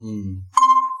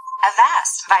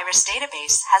Avast virus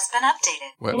database has been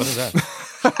updated. What is that?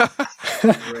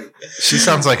 She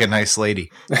sounds like a nice lady.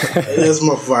 It's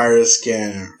my virus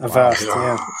scanner. Avast,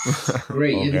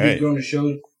 Great, Okay. you're going to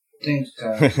show things,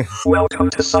 Ty.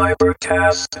 Welcome to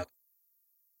Cybercast,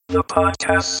 the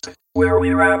podcast where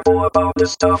we ramble about the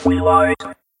stuff we like,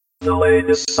 the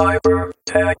latest cyber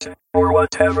tech, or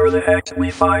whatever the heck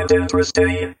we find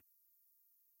interesting.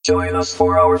 Join us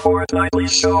for our fortnightly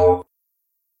show,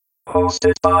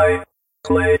 hosted by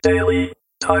Clay Daly,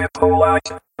 Ty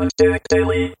Polak, and Dick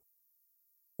Daly,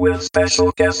 with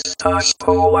special guests Tosh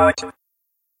Polak,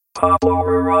 Pablo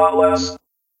Morales,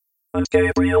 and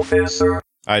Gabriel Fisser.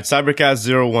 All right, Cybercast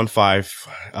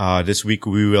 015. This week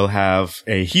we will have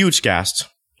a huge cast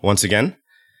once again.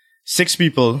 6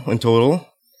 people in total.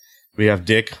 We have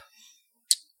Dick.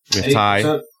 We have Ty.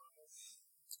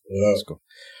 Let's go.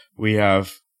 We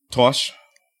have Tosh.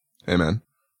 Hey, man.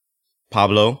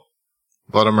 Pablo.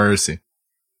 Blood of mercy.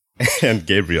 And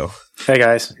Gabriel. Hey,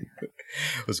 guys.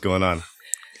 What's going on?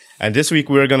 And this week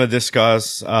we're going to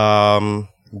discuss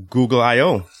Google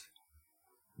I.O.,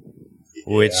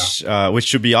 which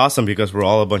should be awesome because we're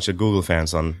all a bunch of Google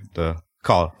fans on the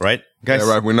call, right, guys?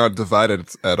 Yeah, right. We're not divided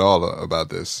at all about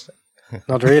this.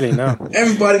 Not really, no.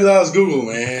 Everybody loves Google,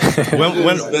 man. When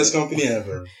It's the best company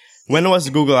ever. when was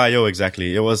Google I.O.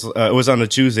 exactly? It was on a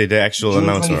Tuesday, the actual June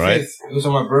announcement, 25th. right? It was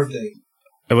on my birthday.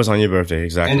 It was on your birthday,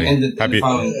 exactly. And the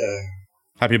following.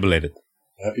 Happy belated.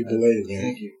 Happy belated, man.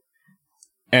 Thank you.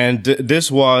 And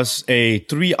this was a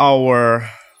 3-hour,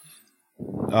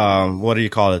 what do you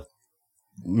call it?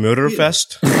 Murder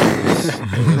fest?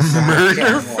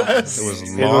 Murder fest. It was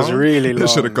It long. was really They long.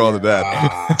 should have called it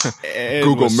that. It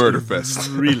Google was Murder Fest.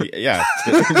 Really, yeah.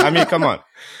 I mean, come on.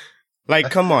 Like,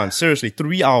 come on. Seriously,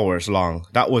 3 hours long.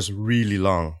 That was really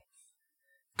long.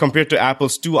 Compared to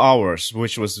Apple's 2 hours,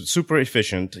 which was super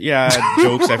efficient. Yeah,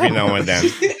 jokes every now and then.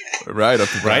 Right up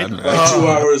the Right? bat, man. Like 2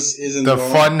 hours isn't The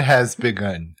long. fun has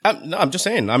begun. No, I'm just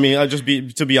saying. I mean,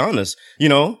 to be honest,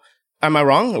 am I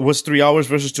wrong? It was 3 hours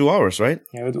versus 2 hours, right?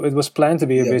 Yeah, it was planned to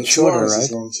be a Yeah, bit but 2 shorter, hours right?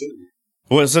 is long too.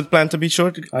 Was it planned to be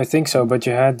short? I think so, but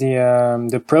you had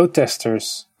the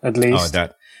protesters, at Oh, least.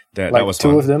 that like was 2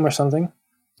 fun. of them or something.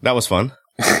 That was fun.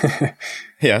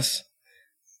 Yes.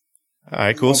 All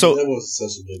right, cool. So that was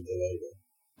such a big delay.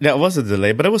 that was a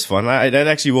delay, but it was fun. That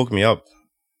actually woke me up.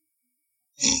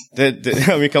 I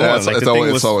mean, come Yeah, on. it's, Like, it's the thing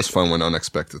always, was it's always fun when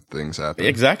unexpected things happen.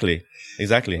 exactly.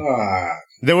 Ah,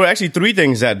 There were actually 3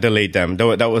 things that delayed them.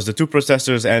 That was the 2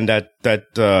 protesters and that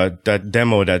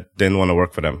demo that didn't want to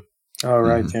work for them. Oh,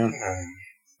 right, yeah.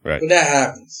 Right. but that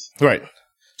happens. Right.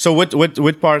 So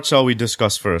what part shall we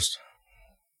discuss first?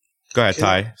 Go ahead,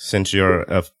 Ty, since you're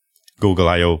a Google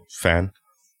I.O. fan.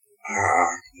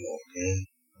 No, man.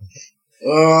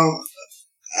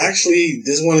 Actually,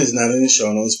 this one is not in the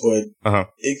show notes, but Uh-huh.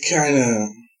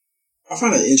 I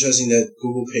find it interesting that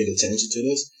Google paid attention to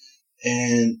this,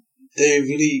 and they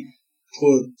really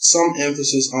put some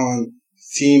emphasis on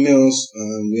females,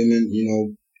 women,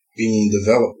 being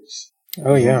developers.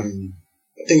 Oh, yeah.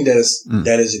 I think that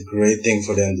is a great thing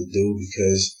for them to do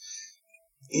because,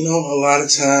 a lot of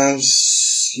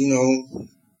times,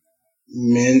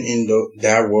 men in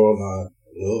that world are a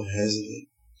little hesitant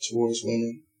towards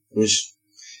women, which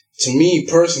to me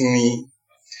personally,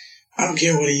 I don't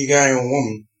care whether you guy or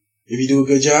woman. If you do a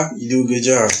good job, you do a good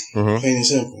job. Mhm. Plain and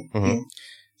simple. Mhm.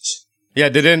 Yeah,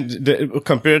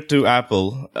 compared to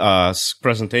Apple's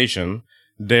presentation,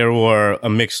 there were a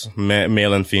mix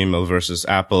male and female versus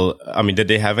Apple. I mean, did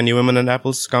they have any women in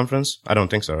Apple's conference? I don't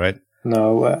think so, right?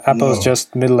 No, Apple's No.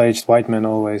 just middle-aged white men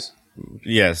always.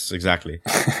 Yes, exactly.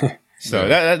 So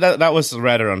that was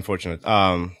rather unfortunate.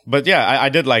 But yeah, I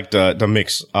did like the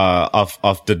mix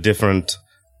of the different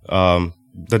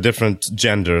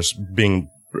genders being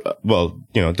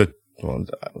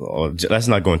let's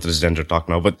not go into this gender talk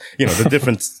now, but the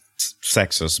different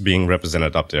sexes being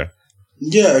represented up there.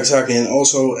 Yeah, exactly. And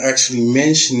also actually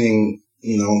mentioning,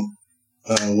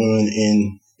 women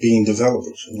in being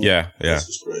developers. Yeah. This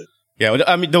was great. Yeah,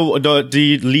 I mean the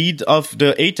lead of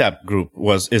the ATAP group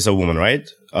is a woman, right?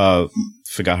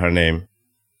 Forgot her name.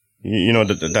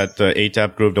 That the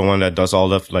ATAP group, the one that does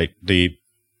all of like the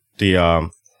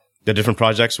different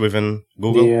projects within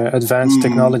Google. The advanced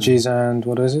technologies and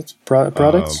what is it?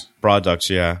 Products? Products,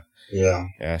 yeah. Yeah.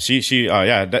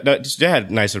 Yeah, they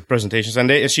had nicer presentations, and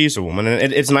she's a woman,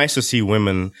 and it's nice to see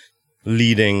women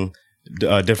leading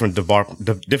different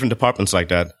departments like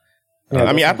that. Yeah,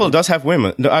 I mean, Apple does have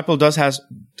women. Apple does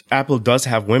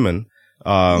have women.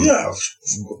 Yeah.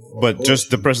 But just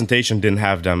the presentation didn't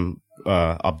have them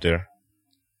up there.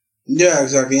 Yeah,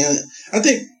 exactly. And I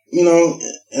think you know,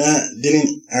 and I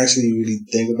didn't actually really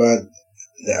think about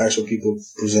the actual people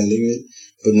presenting it,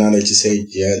 but now that you say,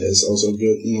 yeah, that's also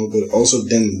good, you know, but also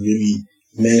them really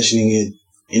mentioning it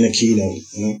in a keynote,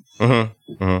 you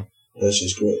know, that's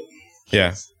just great.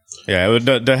 Yeah. Yeah,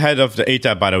 the head of the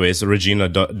ATAP, by the way, is Regina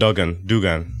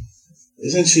Dugan.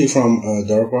 Isn't she from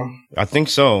DARPA? I think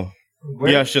so.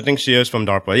 Where? Yeah, I think she is from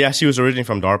DARPA. Yeah, she was originally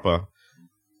from DARPA.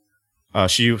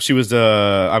 She was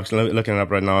the, I'm looking it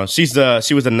up right now. She was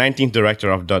the 19th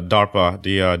director of the DARPA,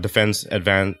 the Defense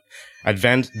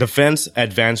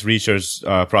Advanced Research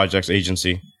Projects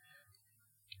Agency.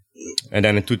 And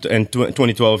then in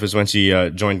 2012 is when she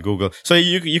joined Google. So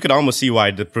you could almost see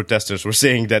why the protesters were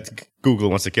saying that Google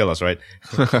wants to kill us, right?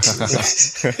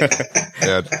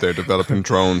 Yeah, they're developing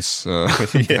drones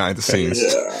behind the scenes.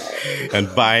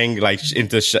 And buying like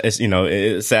into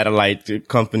satellite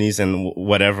companies and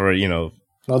whatever, you know.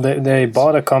 Well, they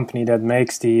bought a company that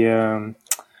makes the I'm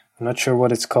not sure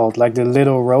what it's called, like the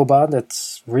little robot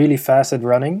that's really fast at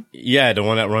running. Yeah, the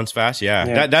one that runs fast. Yeah,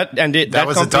 Yeah. That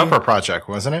was company, a DARPA project,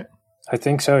 wasn't it? I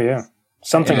think so. Yeah,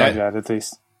 something Yeah. like that at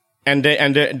least. And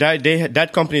that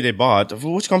company they bought.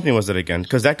 Which company was it again?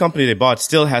 Because that company they bought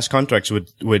still has contracts with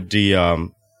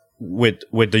the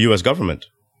U.S. government.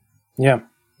 Yeah.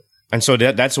 And so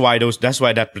that's why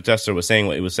that protester was saying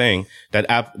what he was saying,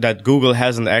 that Google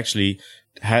hasn't actually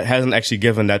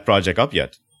given that project up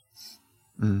yet.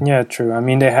 Yeah, true. I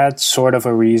mean, they had sort of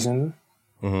a reason.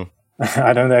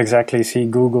 I don't exactly see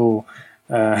Google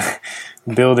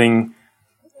building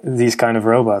these kind of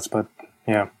robots, but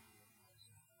yeah.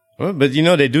 Well, but you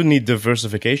know, they do need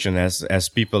diversification, as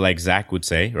people like Zach would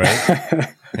say,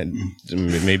 right? And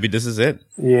maybe this is it.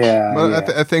 Yeah. Well,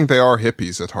 yeah. I think they are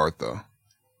hippies at heart, though.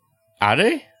 Are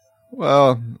they?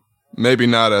 Well, maybe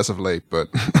not as of late, but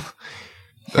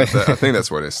I think that's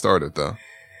where they started, though.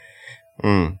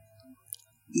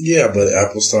 Yeah, but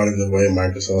Apple started that way,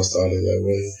 Microsoft started that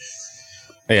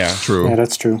way. Yeah, True. Yeah,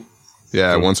 that's true.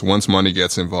 Yeah, once money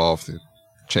gets involved, it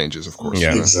changes, of course.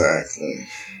 Yeah. Exactly.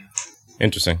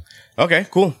 Interesting. Okay,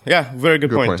 cool. Yeah, very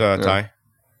good point, yeah. Ty.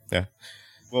 Yeah.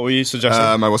 What were you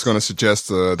suggesting? I was going to suggest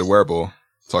the wearable.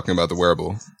 Talking about the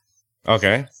wearable.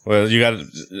 Okay. Well, you got.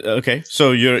 Okay,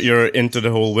 so you're into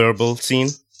the whole wearable scene.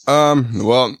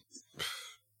 Well,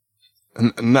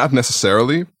 not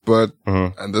necessarily, but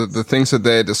Mm-hmm. the things that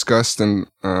they discussed in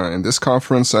this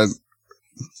conference,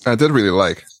 I did really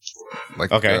like.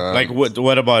 Like, Okay. Like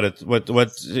what about it? What?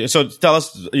 So tell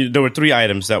us. There were 3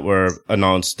 items that were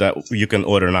announced that you can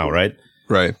order now, right?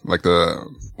 Right. Like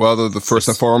the first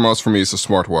and foremost for me is a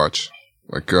smartwatch.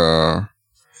 Like,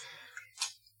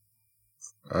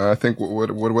 I think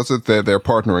what was it? They're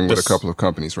partnering with a couple of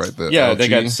companies, right? Yeah,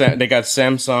 LG. they got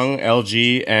Samsung,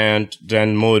 LG, and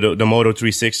then the Moto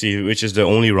 360, which is the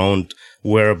only round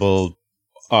wearable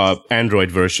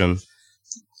Android version.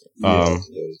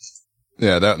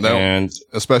 Yeah, that And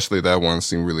especially that one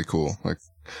seemed really cool. Like,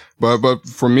 but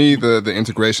for me, the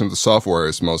integration of the software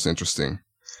is most interesting.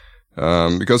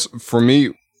 Because for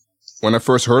me, when I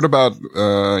first heard about,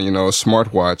 a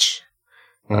smartwatch,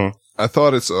 I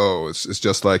thought it's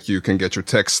just like you can get your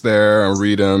texts there and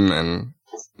read them and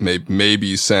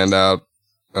maybe send out,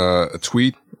 a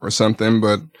tweet or something.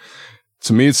 But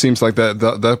to me, it seems like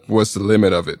that was the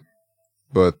limit of it.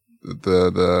 But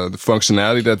the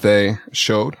functionality that they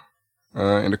showed,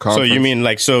 in the conference.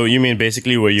 So you mean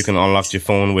basically where you can unlock your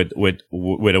phone with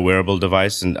a wearable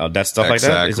device and that stuff like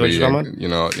that? Is what you're talking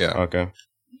about? Yeah. Okay.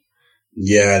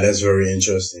 Yeah, that's very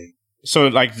interesting. So,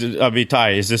 like,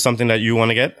 Ty, is this something that you want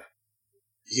to get?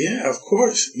 Yeah, of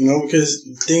course. Because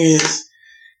the thing is,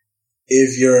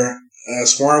 if your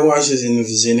smartwatch is in the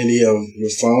vicinity of your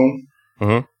phone,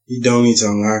 you don't need to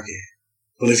unlock it.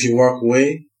 But if you walk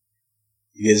away,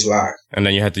 it gets locked. And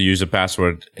then you had to use a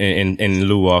password in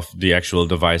lieu of the actual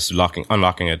device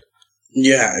unlocking it.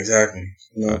 Yeah, exactly.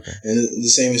 Okay. And the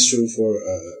same is true for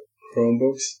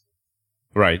Chromebooks.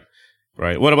 Right.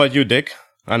 What about you, Dick?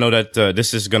 I know that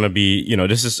this is going to be,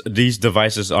 these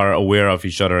devices are aware of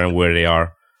each other and where they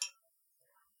are.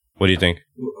 What do you think?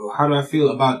 How do I feel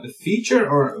about the feature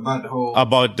or about the whole?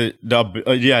 About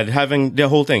having the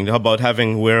whole thing, about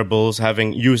having wearables,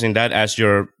 using that as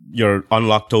your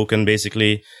unlock token,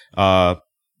 basically, like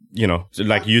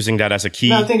using that as a key.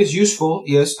 No, I think it's useful.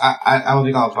 Yes, I don't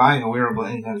think I'll buy a wearable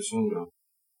anytime soon,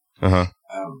 though.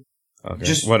 Okay.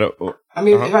 Just,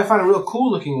 if I find a real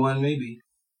cool looking one, maybe.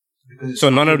 So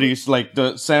none of these, like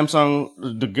the Samsung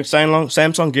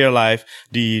Gear Live,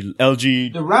 the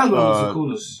LG, the round one was the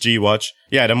coolest. G Watch,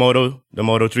 yeah, the Moto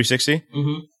 360.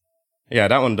 Mm-hmm. Yeah,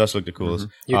 that one does look the coolest.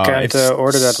 You can't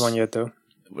order that one yet, though.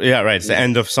 Yeah, right. It's the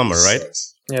end of summer, right?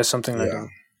 Yeah, something like that.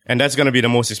 And that's going to be the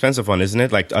most expensive one, isn't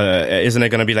it? Like, isn't it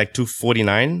going to be like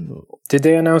 $249? Did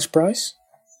they announce price?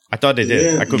 I thought they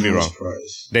did. I could be wrong.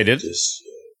 Price. They did?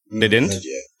 They didn't? Not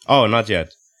yet. Oh, not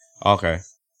yet. Okay.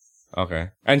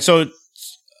 And so,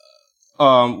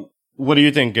 what do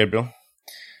you think, Gabriel?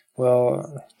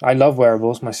 Well, I love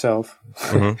wearables myself.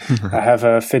 Mm-hmm. I have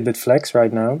a Fitbit Flex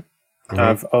right now. Mm-hmm.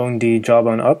 I've owned the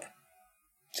Jawbone Up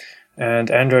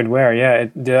and Android Wear. Yeah,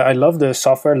 I love the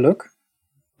software look.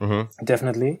 Mm-hmm.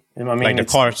 Definitely. I mean, like the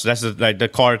cards, that's like the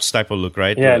cards type of look,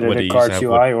 right? Yeah, what the cards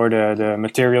UI or the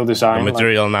material design. The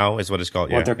material now is what it's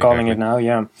called. What they're calling it now,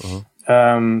 yeah.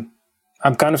 Mm-hmm.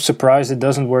 I'm kind of surprised it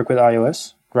doesn't work with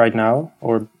iOS right now,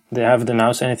 or they haven't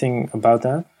announced anything about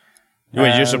that.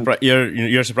 Wait,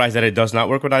 you're surprised that it does not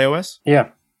work with iOS? Yeah.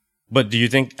 But do you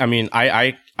think? I mean,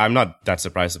 I'm not that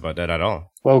surprised about that at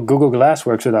all. Well, Google Glass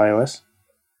works with iOS.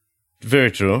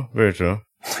 Very true.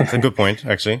 That's a good point,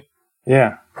 actually.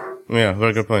 Yeah. Yeah,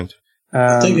 very good point.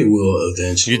 I think it will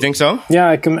eventually. You think so? Yeah,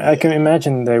 I can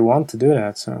imagine they want to do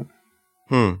that. So.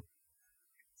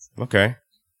 Okay.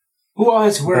 Who all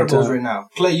has wearables right now?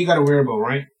 Clay, you got a wearable,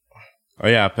 right? Oh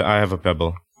yeah, I have a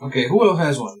Pebble. Okay, who else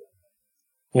has one?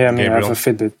 Yeah, I mean, I have Gabriel? a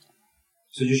Fitbit.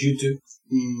 So just you two?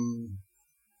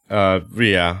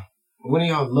 Yeah. What do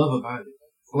y'all love about it?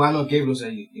 Well, I know Gabriel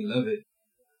said you love it.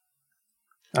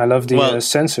 I love the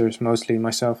sensors mostly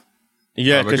myself.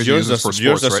 Yeah, because yours use it for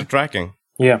yours sports, does right? tracking.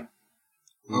 Yeah.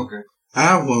 Okay. I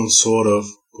have one sort of,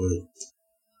 but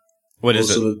What is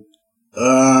it?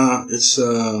 It's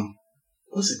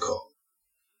what's it called?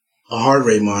 A heart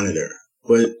rate monitor.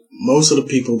 But most of the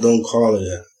people don't call it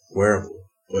a wearable.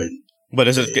 But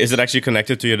is it actually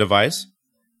connected to your device?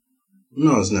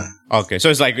 No, it's not. Okay, so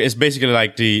it's basically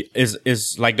like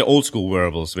is like the old school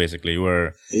wearables, basically,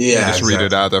 where Just read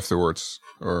it out afterwards.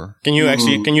 Or can you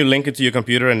link it to your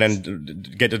computer and then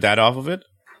get the data off of it?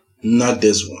 Not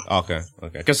this one. Okay.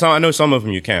 Because I know some of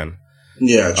them you can.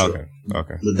 Yeah, true.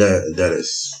 Okay. But that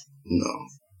is no.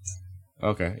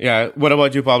 Okay. Yeah. What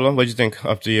about you, Pablo? What do you think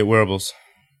of the wearables?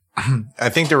 I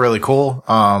think they're really cool.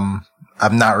 I'm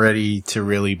not ready to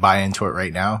really buy into it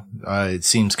right now. It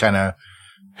seems kind of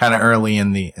early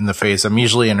in the phase. I'm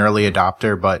usually an early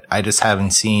adopter, but I just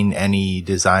haven't seen any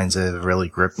designs that have really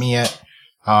gripped me yet.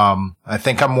 I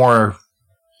think I'm more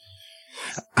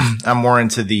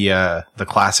into the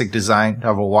classic design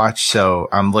of a watch. So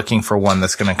I'm looking for one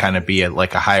that's going to kind of be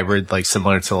like a hybrid, like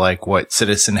similar to like what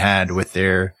Citizen had with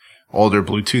their older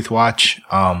Bluetooth watch.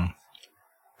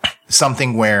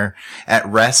 Something where at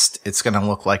rest, it's going to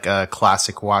look like a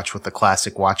classic watch with a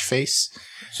classic watch face.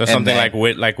 So something like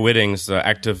Withings,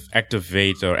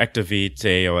 Activate or Activate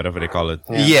or whatever they call it.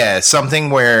 Yeah, something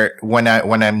where when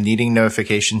I'm needing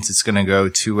notifications, it's going to go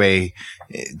to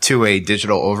a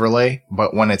digital overlay,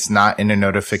 but when it's not in a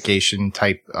notification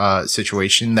type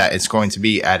situation, that it's going to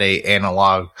be at a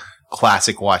analog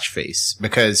classic watch face.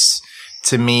 Because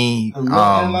to me,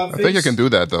 I think you can do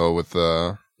that though with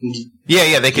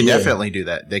Yeah, they could definitely do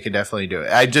that. They could definitely do it.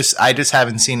 I just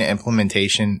haven't seen an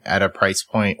implementation at a price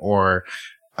point or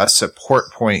a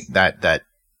support point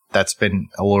that's been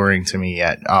alluring to me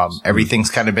yet.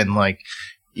 Everything's kind of been like,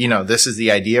 this is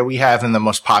the idea we have, and the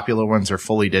most popular ones are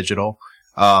fully digital.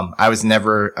 I was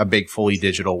never a big fully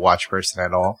digital watch person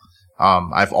at all.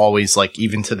 I've always, like,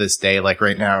 even to this day, like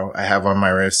right now, I have on my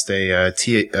wrist a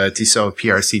Tissot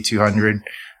PRC 200.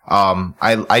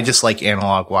 I just like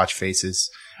analog watch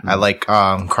faces. I like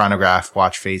chronograph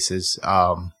watch faces.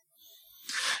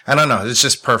 I don't know. It's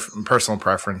just personal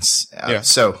preference.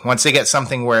 So once they get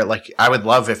something where, like, I would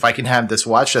love if I can have this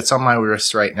watch that's on my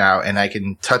wrist right now and I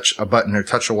can touch a button or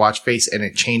touch a watch face and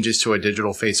it changes to a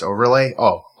digital face overlay.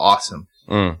 Oh, awesome.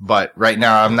 But right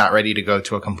now I'm not ready to go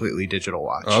to a completely digital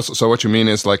watch. So what you mean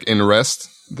is, like, in rest,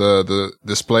 the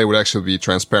display would actually be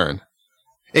transparent.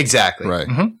 Exactly. Right.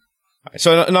 Mm-hmm.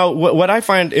 So now, what I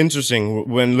find interesting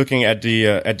when looking at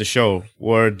the show,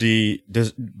 or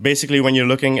basically when you're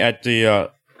looking at the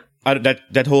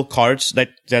that whole cards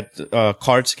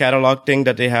cards catalog thing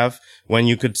that they have, when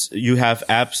you have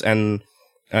apps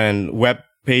and web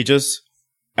pages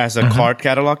as a card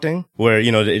catalog thing, where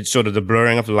it's sort of the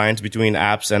blurring of the lines between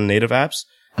apps and native apps.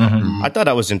 I thought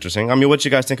that was interesting. I mean, what you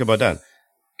guys think about that?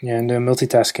 Yeah, and the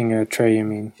multitasking tray, you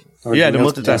mean? Or the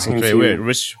multitasking tray, view.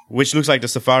 which looks like the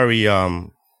Safari.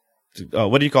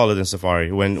 What do you call it in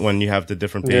Safari when you have the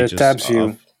different pages? The tabs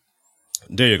view.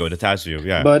 There you go, the tabs view.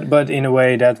 Yeah, but in a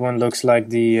way, that one looks like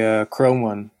the Chrome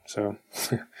one. So.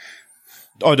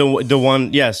 Oh, the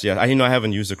one. Yes. I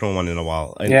haven't used the Chrome one in a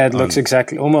while. It looks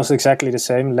almost exactly the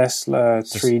same, less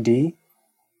 3D.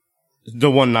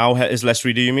 The one now is less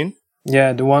 3D. You mean?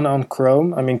 Yeah, the one on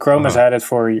Chrome. I mean, Chrome has had it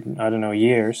for, I don't know,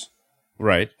 years.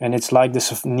 Right. And it's like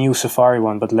the new Safari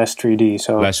one, but less 3D.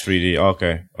 So less 3D.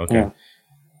 Okay. Yeah.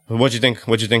 What do you think?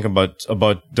 What do you think about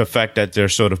the fact that they're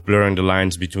sort of blurring the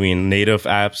lines between native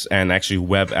apps and actually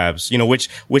web apps? You know, which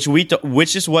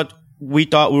is what we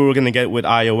thought we were going to get with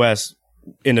iOS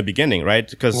in the beginning, right?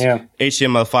 Because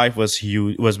HTML5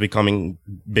 was becoming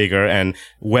bigger, and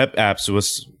web apps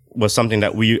was something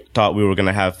that we thought we were going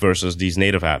to have versus these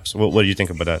native apps. What do you think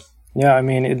about that? Yeah, I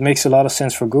mean, it makes a lot of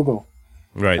sense for Google.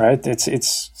 Right.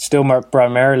 It's still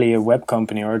primarily a web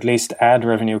company, or at least ad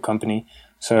revenue company.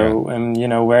 So, you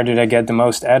know, where do they get the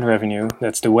most ad revenue?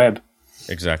 That's the web.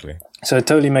 Exactly. So it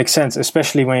totally makes sense,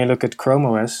 especially when you look at Chrome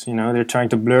OS. You know, they're trying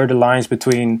to blur the lines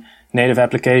between native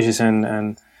applications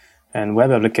and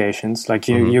web applications. Like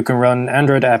you can run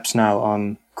Android apps now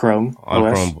on Chrome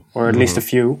OS, Chrome. or at least a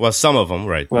few. Well, some of them,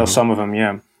 right? Well, some of them,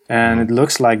 yeah. And it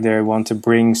looks like they want to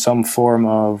bring some form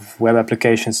of web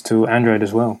applications to Android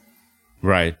as well.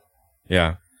 Right.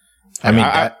 Yeah. I mean,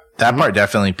 that part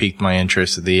definitely piqued my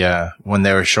interest. When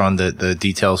they were showing the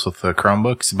details with the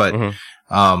Chromebooks, but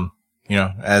you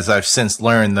know, as I've since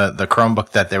learned, the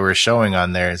Chromebook that they were showing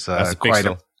on there is quite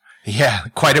a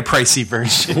pricey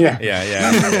version. Yeah.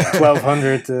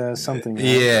 1,200 something.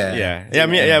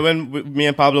 Yeah. When me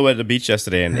and Pablo were at the beach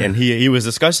yesterday, and he was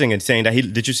discussing and saying that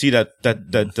did you see that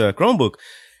Chromebook?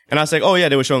 And I was like, oh yeah,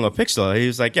 they were showing a Pixel. He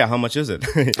was like, yeah, how much is it?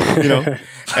 You know?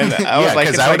 And I was like,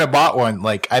 because I would have bought one.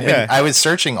 Like I was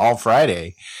searching all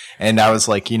Friday, and I was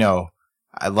like, you know,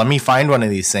 let me find one of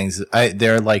these things.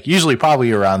 They're like usually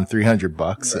probably around $300.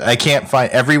 Right. I can't find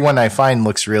everyone I find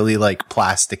looks really like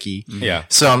plasticky. Yeah.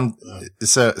 So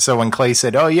when Clay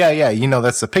said, "Oh yeah, you know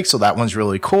that's the Pixel. That one's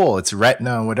really cool. It's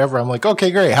Retina and whatever." I'm like,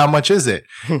 "Okay, great. How much is it?"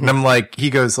 And I'm like,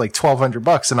 he goes like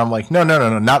 $1,200, and I'm like, "No,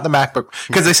 not the MacBook,"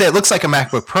 because they say it looks like a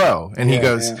MacBook Pro, and he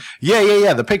goes,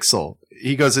 "Yeah, the Pixel."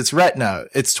 He goes, "It's Retina.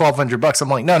 It's $1,200." I'm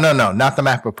like, no, not the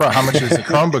MacBook Pro. How much does the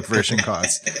Chromebook version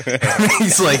cost?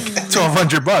 He's like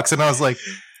 $1,200, and I was like,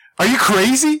 "Are you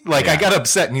crazy?" Like, I got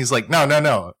upset, and he's like,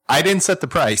 "No, I didn't set the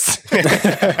price."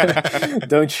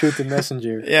 Don't shoot the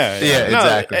messenger. Yeah,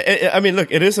 exactly. I mean,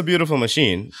 look, it is a beautiful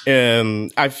machine.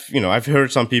 I've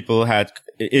heard some people had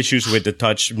issues with the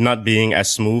touch not being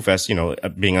as smooth as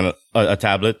being on a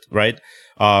tablet, right?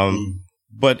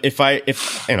 But if I had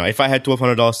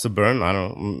 $1,200 to burn, I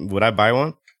don't know, would I buy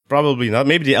one? Probably not.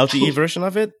 Maybe the LTE version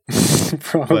of it.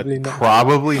 Probably not.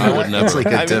 Probably not. I would never.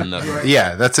 That's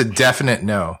yeah, that's a definite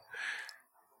no.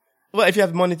 Well, if you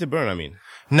have money to burn, I mean.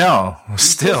 No,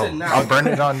 still, I'll burn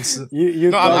it on.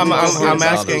 I'm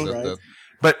asking. Right?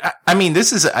 But I mean,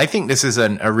 I think this is a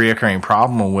reoccurring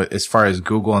problem with as far as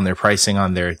Google and their pricing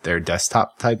on their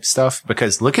desktop type stuff.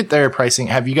 Because look at their pricing.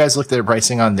 Have you guys looked at their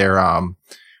pricing on their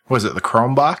what was it, the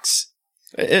Chromebox?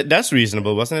 That's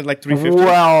reasonable, wasn't it? Like $350?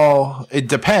 Well, it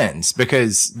depends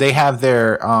because they have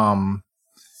their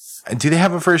do they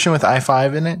have a version with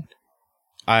i5 in it?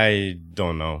 I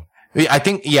don't know. I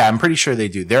think I'm pretty sure they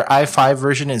do. Their i5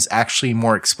 version is actually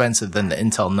more expensive than the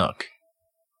Intel Nook.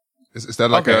 Is that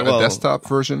like a desktop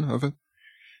version of it?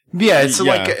 Yeah,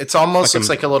 it's almost looks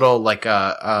like a little like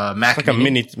a Mac, like a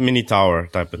mini tower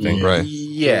type of thing, right?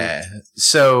 Yeah.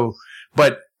 So,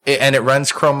 and it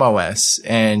runs Chrome OS,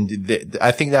 and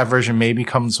I think that version maybe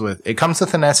comes with an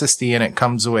SSD, and it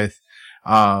comes with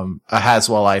a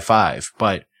Haswell i5.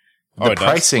 But the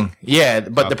pricing,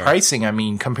 the pricing, I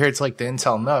mean, compared to like the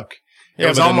Intel Nook.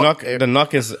 Yeah, but the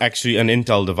Nook is actually an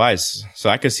Intel device, so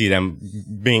I could see them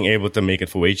being able to make it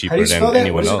for way cheaper than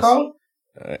anyone else. Called?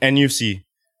 NUC.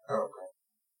 Oh,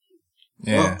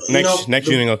 okay. Yeah. Well, next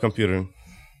Unix computer.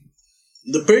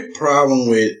 The big problem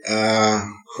with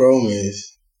Chrome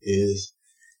is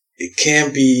it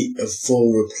can't be a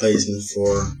full replacement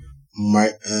for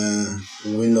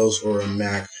Windows or a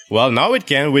Mac. Well, now it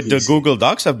can. With the Google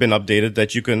Docs have been updated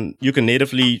that you can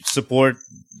natively support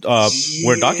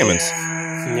Word documents.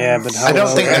 Yeah, but I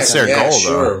don't think that's their goal,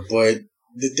 though. But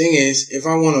the thing is, if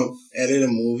I want to edit a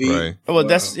movie, right. Well,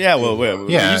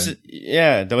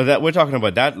 we're talking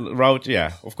about that route.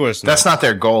 Yeah, of course. That's not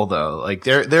their goal, though. Like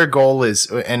their goal is,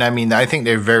 and I mean, I think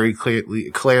they very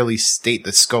clearly state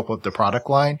the scope of the product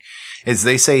line. Is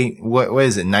they say what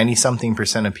is it?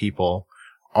 90-something% of people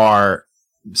are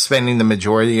spending the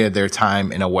majority of their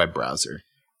time in a web browser.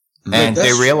 And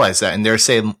they realize that, and they're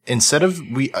saying instead of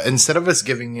us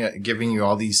giving you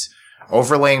all these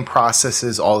overlaying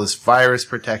processes, all this virus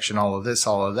protection, all of this,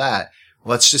 all of that,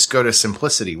 let's just go to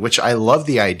simplicity. Which I love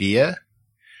the idea,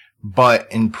 but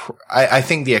I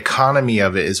think the economy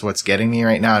of it is what's getting me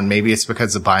right now, and maybe it's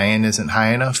because the buy-in isn't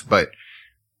high enough. But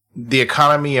the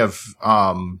economy of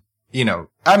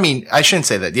I mean, I shouldn't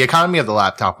say that. The economy of the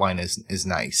laptop line is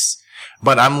nice.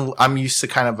 but I'm used to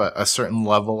kind of a certain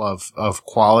level of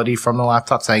quality from the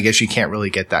laptops. I guess you can't really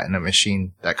get that in a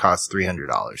machine that costs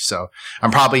 $300. So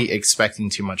I'm probably expecting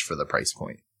too much for the price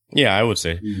point. Yeah, I would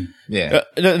say. Yeah.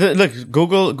 Look,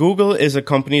 Google is a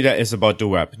company that is about the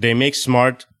web. They make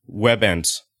smart web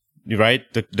ends, right?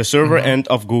 The server end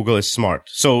of Google is smart.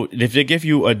 So if they give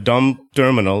you a dumb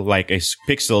terminal like a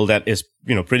Pixel that is,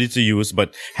 pretty to use,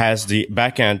 but has the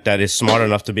backend that is smart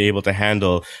enough to be able to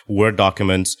handle Word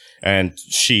documents and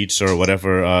sheets or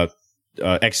whatever,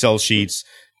 Excel sheets,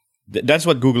 that's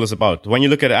what Google is about. When you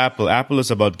look at Apple is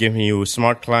about giving you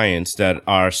smart clients that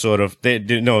are sort of,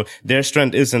 their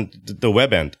strength isn't the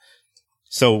web end.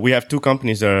 So we have two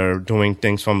companies that are doing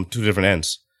things from two different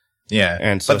ends. Yeah.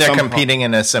 And so but they're competing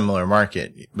in a similar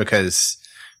market because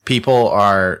people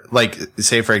are like,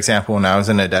 say, for example, when I was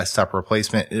in a desktop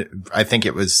replacement, I think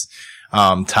it was,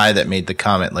 Ty that made the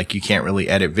comment, like, you can't really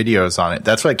edit videos on it.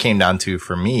 That's what it came down to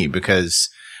for me because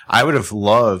I would have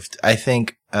loved, I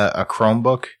think, a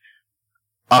Chromebook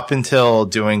up until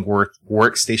doing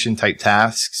workstation type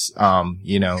tasks,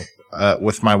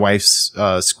 with my wife's,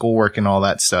 schoolwork and all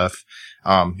that stuff.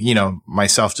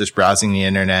 Myself just browsing the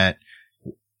internet.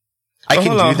 I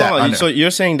can do that. So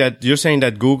you're saying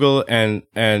that Google and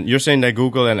you're saying that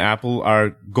Google and Apple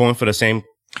are going for the same.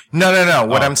 No.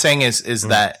 What I'm saying is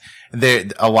that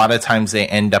a lot of times they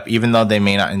end up, even though they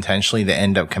may not intentionally, they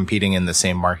end up competing in the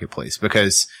same marketplace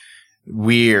because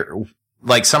we're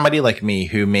like somebody like me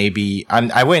who maybe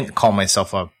I wouldn't call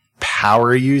myself a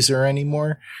power user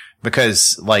anymore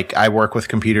because like I work with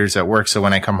computers at work. So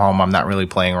when I come home, I'm not really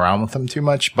playing around with them too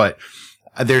much, but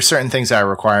there's certain things that I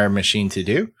require a machine to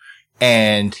do.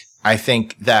 And I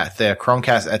think that the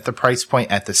Chromecast at the price point,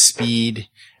 at the speed,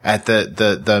 at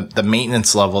the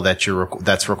maintenance level that's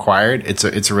required,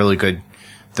 it's a really good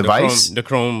device. The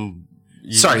Chrome.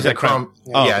 Sorry, Chrome.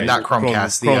 Okay. Not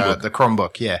Chromecast. Chromebook. The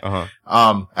Chromebook. Yeah.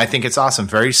 Uh-huh. I think it's awesome.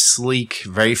 Very sleek,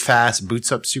 very fast,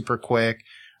 boots up super quick.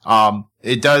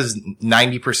 It does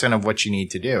 90% of what you need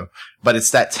to do, but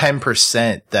it's that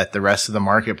 10% that the rest of the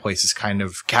marketplace is kind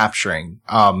of capturing.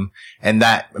 And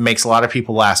that makes a lot of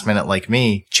people last minute like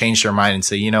me change their mind and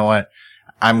say, you know what?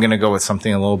 I'm going to go with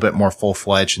something a little bit more full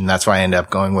fledged. And that's why I end up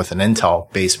going with an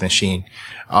Intel based machine,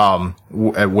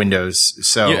 Windows.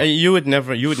 So you would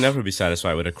never be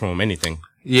satisfied with a Chrome anything.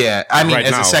 Yeah, I mean, right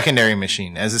as now. a secondary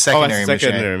machine, machine.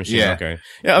 Yeah. Okay.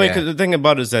 Yeah, I mean, 'cause the thing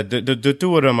about it is that the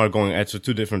two of them are going at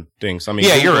two different things. I mean,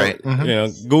 yeah, Google, you're right.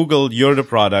 Mm-hmm. Google, you're the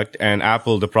product, and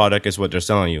Apple, the product is what they're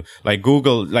selling you. Like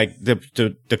Google, like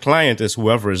the client is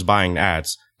whoever is buying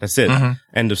ads. That's it. Mm-hmm.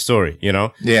 End of story.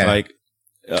 Yeah. Like,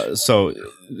 so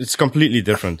it's completely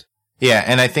different. Yeah,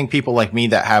 and I think people like me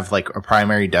that have like a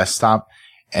primary desktop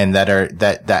and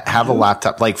that have a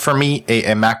laptop, like for me,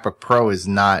 a MacBook Pro is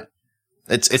not.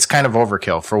 It's kind of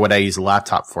overkill for what I use a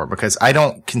laptop for because I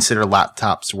don't consider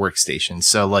laptops workstations.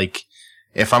 So like,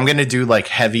 if I'm going to do like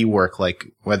heavy work, like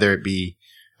whether it be,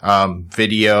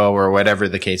 video or whatever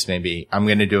the case may be, I'm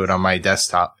going to do it on my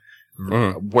desktop.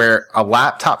 Where a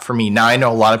laptop for me, now I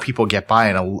know a lot of people get by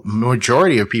and a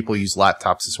majority of people use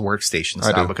laptops as workstations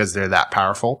now because they're that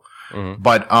powerful.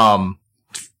 But,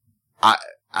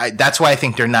 that's why I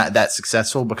think they're not that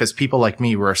successful because people like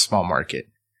me were a small market.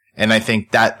 And I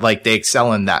think that, like, they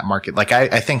excel in that market. Like,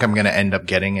 I think I'm going to end up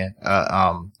getting a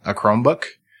Chromebook.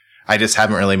 I just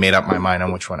haven't really made up my mind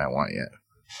on which one I want yet.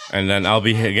 And then I'll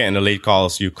be getting the late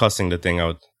calls, you cussing the thing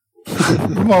out.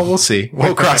 Well, we'll see.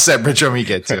 We'll cross that bridge when we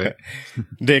get to it.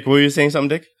 Dick, were you saying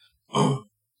something, Dick?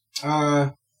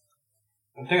 I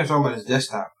think I was talking about his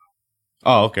desktop.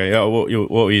 Oh, okay. Yeah, what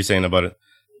were you saying about it?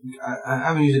 I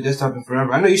haven't used a desktop in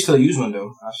forever. I know you still use one,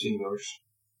 though. I've seen yours.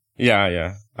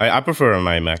 Yeah. I prefer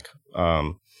my Mac.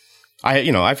 I've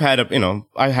had a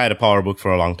PowerBook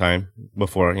for a long time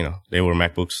before, they were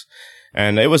MacBooks,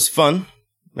 and it was fun.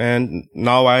 And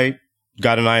now I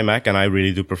got an iMac and I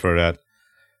really do prefer that.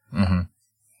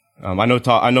 I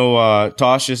know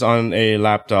Tosh is on a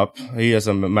laptop. He has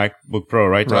a MacBook Pro,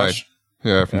 right, Tosh?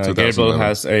 Right. Yeah, from 2011. Gabriel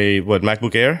has a,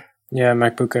 MacBook Air? Yeah,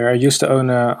 MacBook Air. I used to own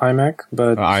an iMac,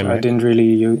 but I didn't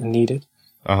really need it.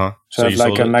 Uh-huh. So I have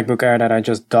like a MacBook Air that I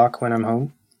just dock when I'm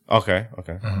home. Okay.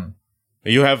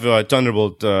 You have a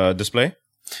Thunderbolt display?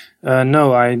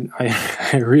 No, I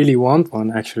really want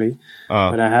one actually.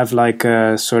 But I have like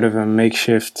a sort of a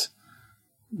makeshift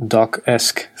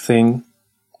dock-esque thing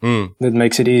that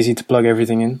makes it easy to plug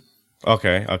everything in.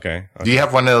 Okay. Do you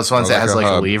have one of those ones that has like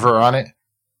a lever on it?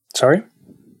 Sorry?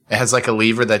 It has like a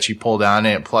lever that you pull down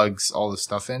and it plugs all the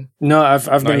stuff in? No, I've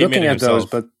been looking at those,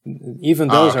 but even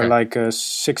those are like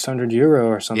 €600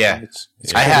 or something. Yeah.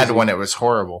 I had one. It was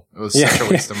horrible. It was such a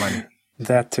waste of money.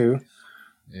 That too.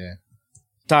 Yeah.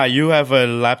 Ty, you have a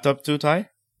laptop too, Ty?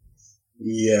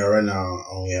 Yeah, right now I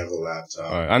only have a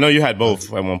laptop. I know you had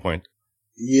both at one point.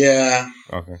 Yeah.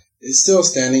 Okay. It's still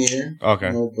standing here. Okay.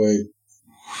 You know, but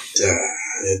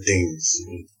that thing's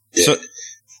dead. So,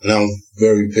 and I'm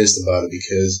very pissed about it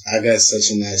because I got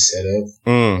such a nice setup,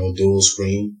 dual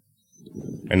screen.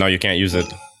 And now you can't use it.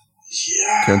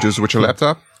 Yeah. Can't use it with your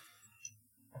laptop?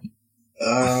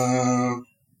 I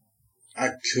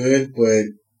could, but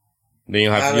Then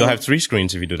you'll have 3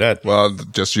 screens if you do that. Well,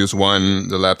 just use one,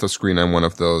 the laptop screen and one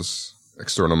of those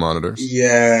external monitors.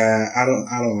 yeah, I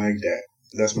don't like that.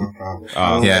 That's my problem. I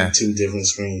don't Yeah. like 2 different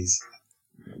screens.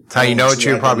 Ty, you know what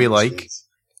you'd probably like?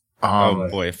 Oh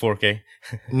boy, 4K.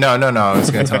 No. I was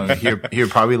going to tell him he'd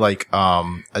probably like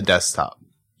a desktop.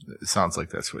 It sounds like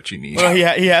that's what you need. Well,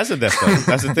 he has a desktop.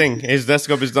 That's the thing. His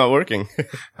desktop is not working.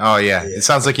 Oh yeah. It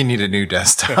sounds like you need a new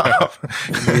desktop.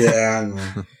 Yeah, I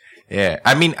know. Yeah.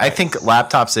 I mean, I think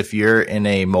laptops, if you're in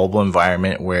a mobile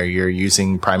environment where you're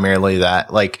using primarily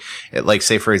that, like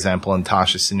say, for example, in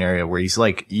Tasha's scenario where he's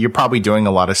like, you're probably doing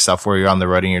a lot of stuff where you're on the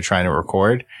road and you're trying to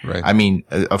record. Right. I mean,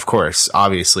 of course,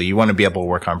 obviously you want to be able to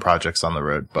work on projects on the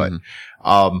road, but,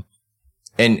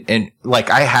 and like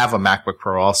I have a MacBook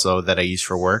Pro also that I use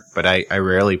for work, but I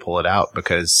rarely pull it out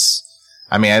because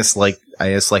I mean, I just like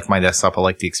my desktop. I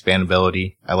like the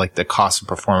expandability. I like the cost and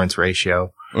performance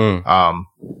ratio.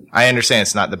 I understand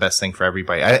it's not the best thing for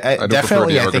everybody. I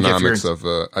definitely, I think if you're,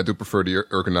 I do prefer the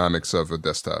ergonomics of a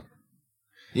desktop.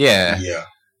 yeah.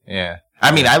 Yeah.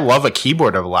 I mean, I love a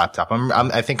keyboard of a laptop.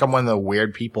 I think I'm one of the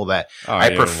weird people that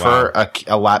I prefer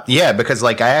a lap. Yeah, because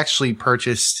like I actually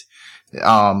purchased,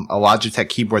 a Logitech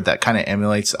keyboard that kind of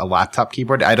emulates a laptop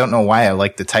keyboard. I don't know why I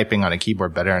like the typing on a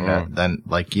keyboard better than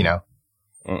like, you know.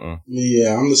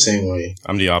 Yeah, I'm the same way.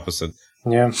 I'm the opposite.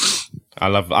 Yeah. I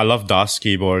love DOS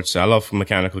keyboards. I love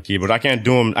mechanical keyboards. I can't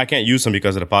use them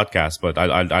because of the podcast, but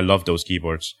I love those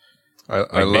keyboards.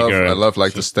 I love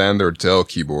like the standard Dell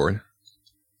keyboard.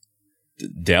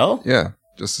 Dell? Yeah.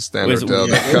 Just a standard Dell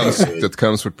that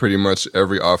comes with pretty much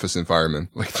every office environment.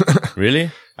 Really?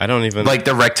 I don't even like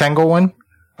the rectangle one.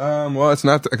 Well, it's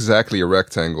not exactly a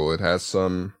rectangle. It has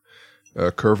some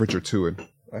curvature to it.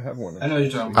 I have one. I know what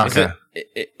you're talking about. Okay.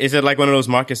 Is it like one of those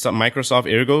Microsoft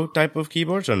Ergo type of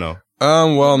keyboards or no?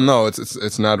 Well, no,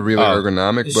 it's not really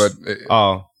ergonomic, but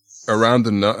around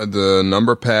the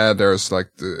number pad, there's like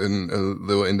a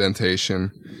little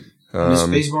indentation. The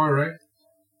space bar,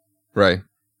 right?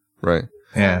 Right.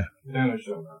 Yeah. I know what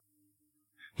you're talking about.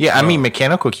 Yeah, I mean,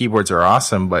 mechanical keyboards are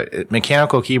awesome, but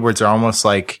mechanical keyboards are almost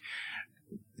like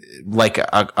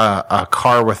a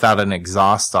car without an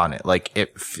exhaust on it. Like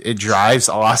it drives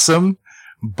awesome,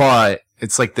 but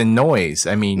it's like the noise.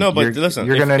 I mean, listen,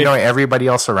 you're going to annoy everybody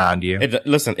else around you.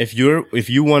 Listen, if you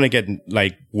want to get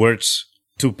like words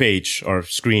to page or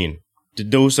screen,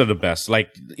 those are the best. Like,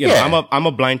 you know, I'm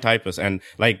a blind typist and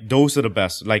like those are the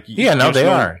best. Like, they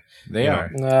are. They are.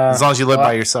 As long as you live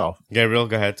by yourself. Gabriel,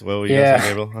 go ahead. What were you going to say,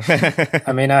 Gabriel?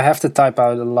 I mean, I have to type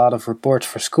out a lot of reports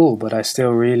for school, but I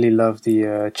still really love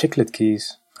the chiclet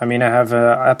keys. I mean, I have an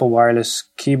Apple wireless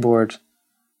keyboard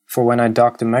for when I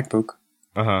dock the MacBook.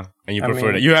 And you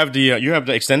prefer that? You have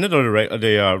the extended or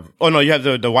you have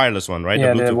the wireless one, right?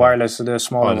 Yeah, the wireless, the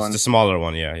smaller one. The smaller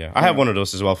one, yeah. I have one of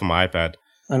those as well for my iPad.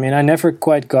 I mean, I never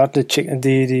quite got the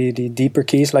deeper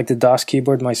keys like the DOS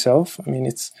keyboard myself. I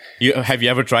mean, have you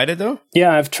ever tried it though?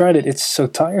 Yeah, I've tried it. It's so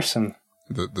tiresome.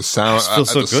 The sound, feels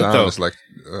so the good sound though. is like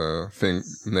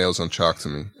nails on chalk to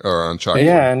me, or on chalk.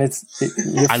 Yeah, and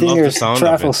your fingers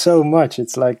travel so much.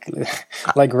 It's like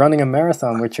running a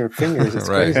marathon with your fingers. It's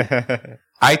crazy.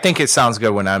 I think it sounds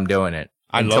good when I'm doing it.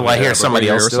 Until I hear but somebody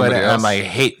when you else hear doing it, somebody I'm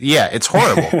like, yeah, it's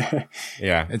horrible.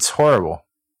 Yeah, it's horrible.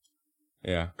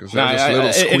 Yeah, because there's this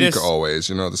little squeak always,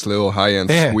 you know, this little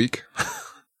high-end squeak.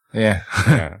 Yeah.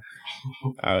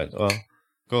 All right. Well,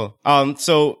 cool.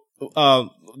 So,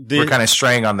 we're kind of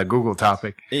straying on the Google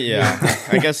topic. Yeah,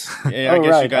 I guess. Yeah, I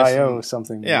guess right, you guys. I/O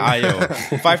something. Yeah, I/O.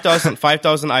 5,000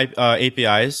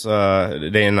 APIs.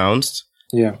 They announced.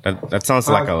 Yeah. That sounds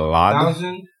like a lot.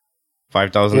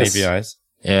 5,000 APIs.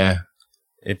 Yeah.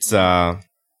 It's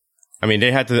I mean,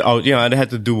 they had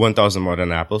to do 1,000 more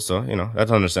than Apple, so you know that's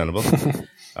understandable.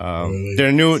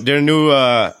 Their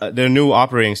new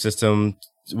operating system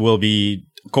will be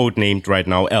codenamed right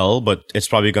now L, but it's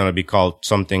probably gonna be called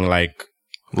something like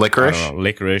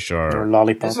Licorice or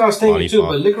Lollipop. That's what I was thinking too,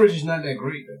 but Licorice is not that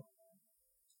great though.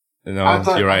 No, I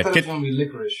you're right. thought it was gonna be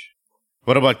Licorice.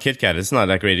 What about Kit Kat? It's not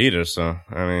that great either. So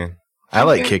I mean, I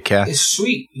like Kit Kat. It's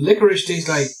sweet. Licorice tastes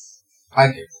like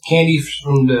candy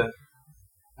from the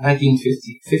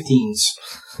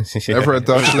 1915s. Ever a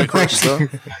Dutch licorice though?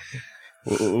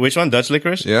 Which one? Dutch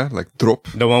licorice? Yeah, like drop.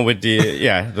 The one with the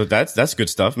that's good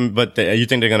stuff. But you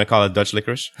think they're gonna call it Dutch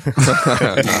licorice?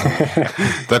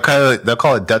 They'll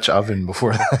call it Dutch oven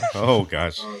before that. Oh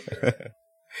gosh.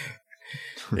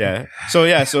 Yeah.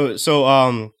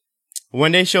 So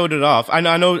when they showed it off, I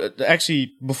know.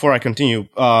 Actually, before I continue,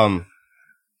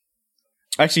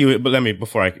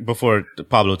 before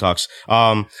Pablo talks,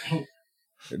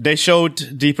 they showed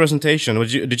the presentation.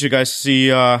 Did you guys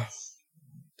see?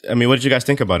 What did you guys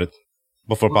think about it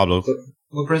before Pablo?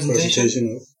 What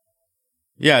presentation?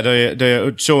 Yeah,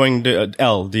 they're showing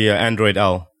the Android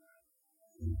L.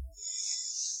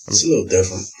 It's a little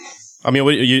different.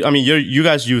 You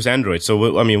guys use Android, so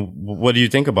what do you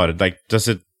think about it? Like, does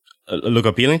it look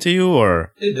appealing to you,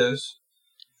 or? It does.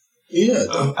 Yeah.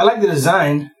 I like the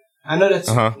design. I know that's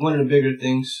one of the bigger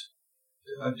things.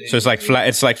 So it's like flat.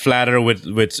 It's like flatter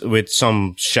with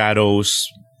some shadows.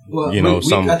 Well,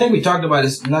 I think we talked about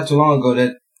this not too long ago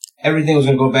that everything was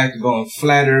going to go back to going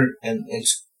flatter and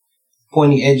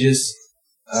pointy edges.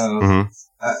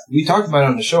 We talked about it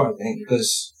on the show, I think,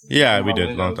 because we did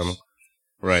a long time ago.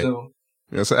 Right.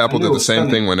 So Apple did the same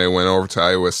thing when they went over to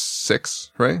iOS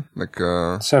 6, right? Like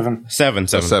 7.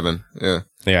 7. Yeah.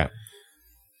 Yeah.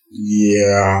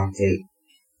 Yeah,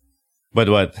 but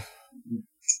what?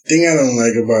 Thing I don't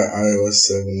like about iOS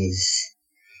 7 is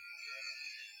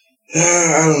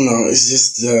I don't know. It's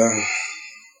just the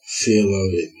feel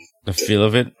of it. The feel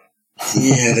of it.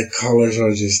 Yeah, the colors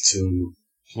are just too.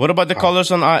 What about the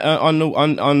colors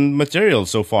on material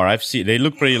so far? I've seen they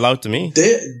look pretty loud to me.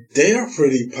 They are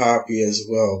pretty poppy as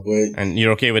well, but and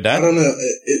you're okay with that? I don't know.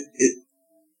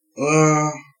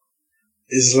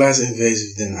 It's less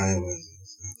invasive than iOS.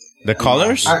 The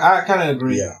colors? I kind of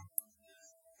agree. Yeah.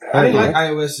 I didn't like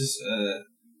iOS's.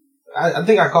 I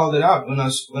think I called it out when I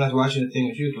was watching the thing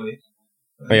with you, Clay.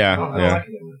 I don't like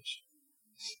it that much.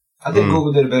 I think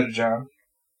Google did a better job.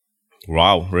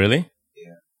 Wow, really?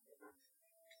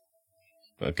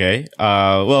 Yeah. Okay.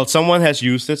 Well, someone has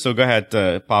used it, so go ahead,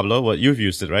 Pablo. Well, you've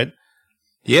used it, right?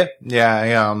 Yeah.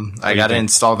 I got it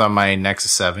installed on my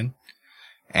Nexus 7,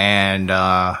 and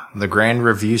the grand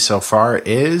review so far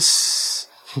is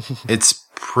it's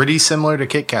pretty similar to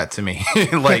KitKat to me.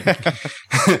 Like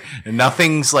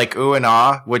nothing's like ooh and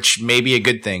ah, which may be a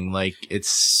good thing. Like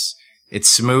it's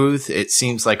smooth. It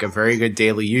seems like a very good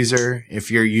daily user.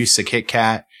 If you're used to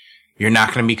KitKat, you're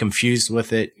not going to be confused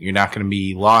with it. You're not going to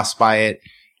be lost by it.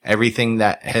 Everything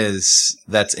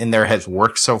that's in there has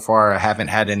worked so far. I haven't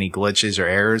had any glitches or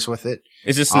errors with it.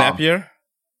 Is it snappier?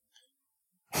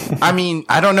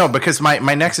 I don't know, because my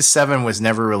Nexus 7 was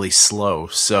never really slow,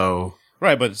 so.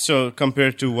 Right, but so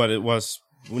compared to what it was,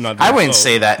 I wouldn't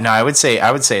say that. No, I would say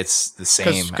it's the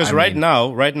same. Because right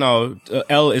now,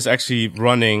 L is actually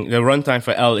running. The runtime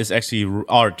for L is actually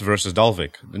Art versus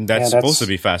Dalvik, and that's supposed to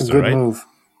be faster, right? Move.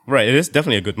 Right, it is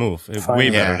definitely a good move. It's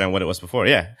way better than what it was before.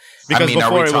 Yeah, because before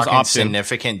are we it was talking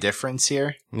significant difference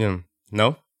here? Yeah.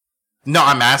 No,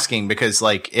 I'm asking because,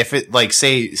 like, if it, like,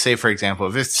 say for example,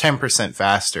 if it's 10%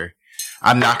 faster,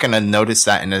 I'm not going to notice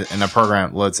that in a program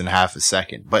that loads in half a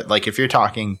second. But like, if you're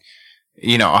talking,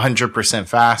 100%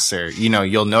 faster,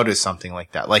 you'll notice something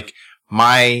like that. Like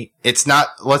it's not,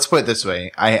 let's put it this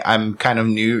way. I'm kind of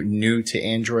new to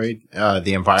Android,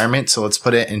 the environment. So let's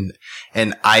put it in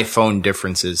iPhone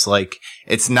differences. Like,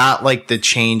 it's not like the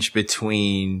change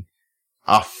between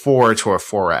a 4 to a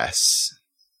 4S.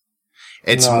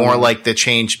 It's more like the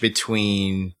change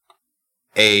between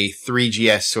a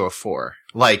 3GS to a 4.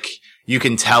 Like, you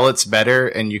can tell it's better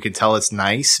and you can tell it's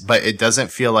nice, but it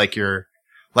doesn't feel like you're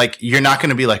not going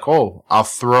to be like, oh, I'll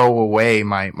throw away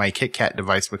my KitKat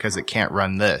device because it can't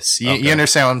run this. You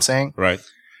understand what I'm saying? Right.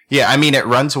 Yeah. It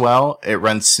runs well. It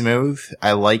runs smooth.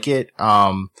 I like it.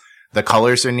 The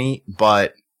colors are neat,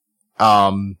 but,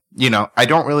 I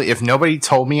don't really, if nobody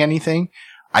told me anything,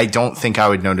 I don't think I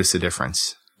would notice a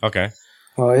difference. Okay.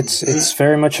 Well, it's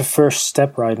very much a first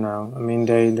step right now. I mean,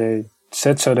 they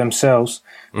said so themselves.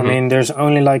 I mean, there's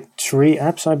only like 3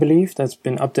 apps, I believe, that's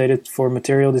been updated for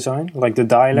material design, like the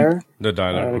dialer. The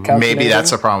dialer. The maybe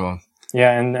that's a problem.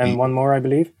 Yeah, and one more, I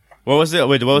believe. What was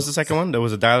the second one? There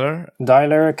was a dialer?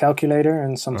 Dialer, a calculator,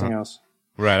 and something else.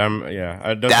 Right.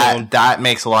 That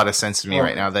makes a lot of sense to me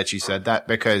right now that you said that,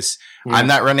 because I'm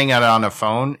not running it on a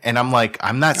phone, and I'm like,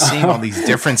 I'm not seeing all these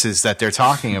differences that they're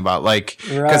talking about. Like,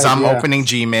 because I'm opening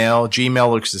Gmail. Gmail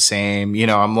looks the same.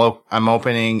 I'm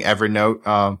opening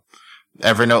Evernote.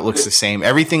 Evernote looks the same.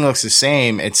 Everything looks the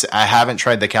same. I haven't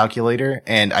tried the calculator,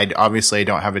 and I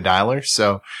don't have a dialer.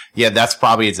 So yeah, that's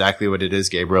probably exactly what it is,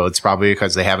 Gabriel. It's probably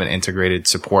because they haven't integrated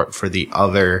support for the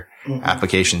other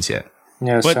applications yet.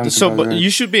 Yeah, but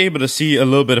you should be able to see a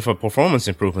little bit of a performance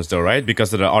improvement still, right?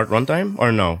 Because of the art runtime,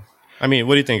 or no? I mean,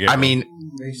 what do you think? I mean,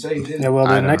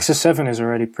 the Nexus 7 is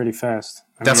already pretty fast.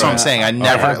 That's what I'm saying. I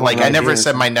never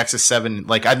said my Nexus 7,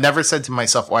 like, I've never said to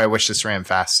myself, oh, I wish this ran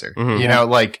faster. You know,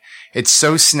 like, it's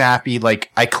so snappy.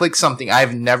 Like, I click something.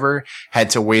 I've never had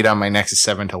to wait on my Nexus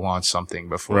 7 to launch something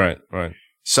before. Right.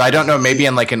 So I don't know, maybe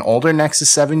in like an older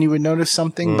Nexus 7 you would notice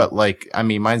something, but like, I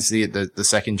mean, mine's the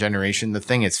second generation. The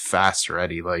thing is fast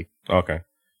already, like. Okay.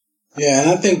 Yeah, and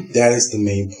I think that is the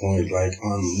main point. Like,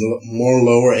 on more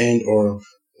lower end or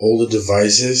older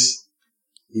devices,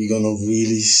 you're gonna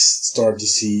really start to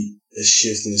see a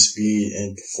shift in speed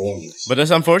and performance. But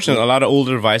that's unfortunate. A lot of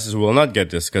older devices will not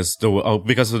get this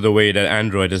because of the way that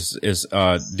Android is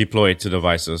deployed to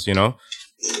devices. You know.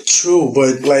 True,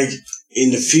 but like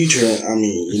in the future, I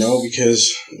mean, you know,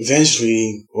 because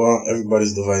eventually, well,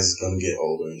 everybody's device is gonna get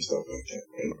older and stuff like that,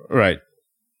 right? Right.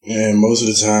 And most of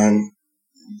the time,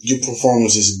 your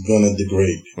performance is gonna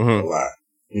degrade a lot,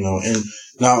 you know. And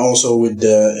now also with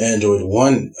the Android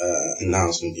One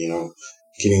announcement, you know,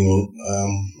 getting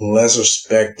lesser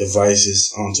spec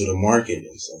devices onto the market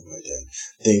and stuff like that.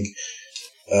 I think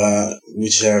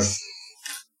which have,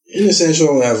 in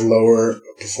essential, have lower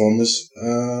performance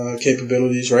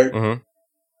capabilities, right?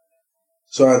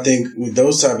 So I think with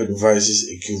those type of devices,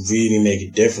 it can really make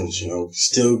a difference, you know.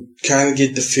 Still kind of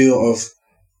get the feel of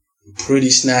pretty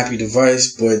snappy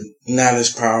device, but not as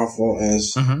powerful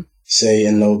as, say,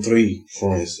 a Note 3,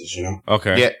 for instance, you know?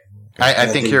 Okay. Yeah. I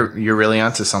think you're really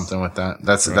onto something with that.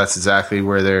 That's exactly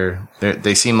where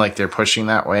they seem like they're pushing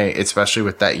that way, especially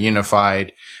with that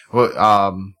unified, what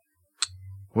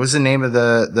was the name of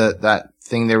that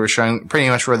thing they were showing? Pretty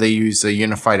much where they use a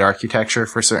unified architecture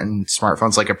for certain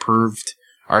smartphones, like approved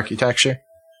architecture.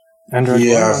 Android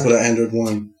One, for the Android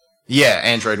One. Yeah,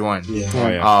 Android One. Yeah. Oh,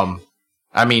 yeah.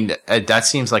 I mean, that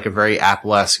seems like a very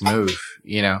Apple-esque move,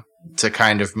 you know, to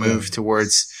kind of move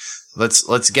towards,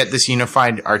 let's get this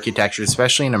unified architecture,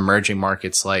 especially in emerging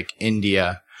markets like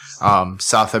India,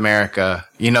 South America,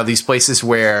 you know, these places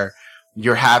where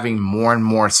you're having more and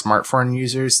more smartphone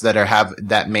users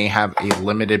that may have a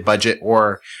limited budget,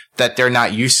 or that they're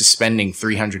not used to spending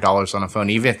 $300 on a phone,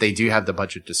 even if they do have the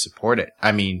budget to support it.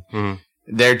 I mean,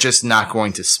 they're just not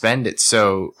going to spend it.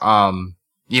 So,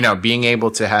 you know, being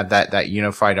able to have that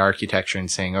unified architecture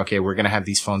and saying, okay, we're going to have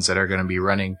these phones that are going to be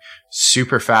running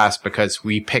super fast because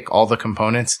we pick all the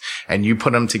components and you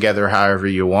put them together however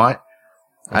you want.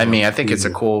 I mean, I think it's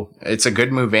a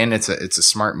good move, and it's a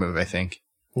smart move, I think.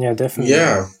 Yeah, definitely.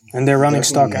 Yeah. And they're running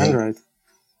stock Android.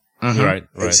 Right.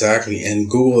 Exactly. And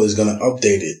Google is going to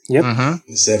update it. Yep.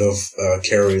 Instead of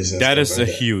carriers. And that is like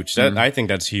huge. I think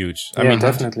that's huge. I Yeah, mean,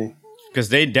 definitely. Because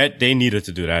they needed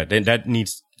to do that. That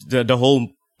needs the whole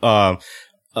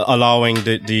allowing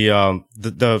the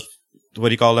what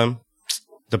do you call them?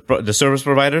 The service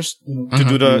providers to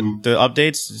do the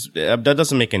updates. That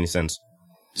doesn't make any sense.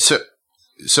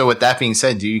 So with that being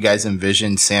said, do you guys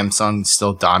envision Samsung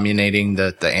still dominating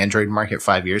the Android market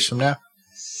 5 years from now?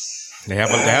 They have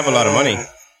a lot of money.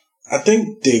 I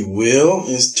think they will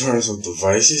in terms of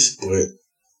devices, but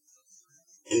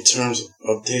in terms of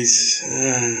updates,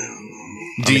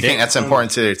 do you think that's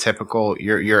important to their typical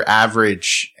your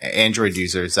average Android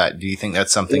user? Do you think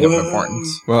that's something of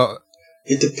importance? Well,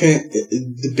 it depends.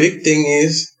 The big thing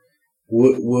is,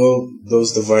 will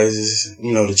those devices,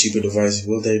 you know, the cheaper devices,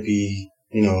 will they be,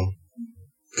 you know,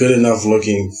 good enough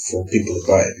looking for people to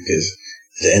buy it? Because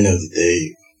at the end of the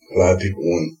day, a lot of people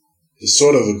want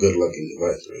sort of a good looking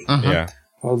device, right? Yeah.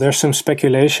 Well, there's some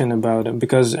speculation about it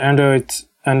because Android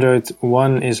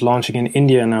 1 is launching in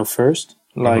India now first,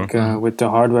 with the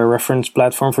hardware reference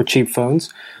platform for cheap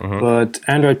phones. But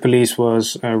Android Police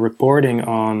was reporting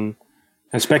on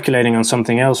and speculating on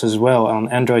something else as well, on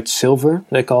Android Silver,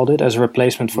 they called it, as a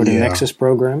replacement for the Nexus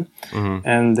program.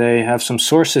 And they have some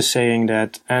sources saying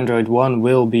that Android One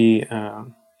will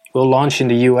launch in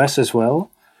the US as well,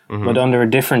 but under a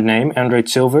different name, Android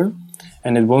Silver,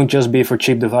 and it won't just be for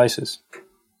cheap devices.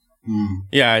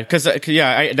 Yeah, because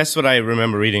that's what I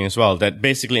remember reading as well. That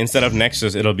basically instead of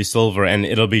Nexus, it'll be Silver, and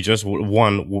it'll be just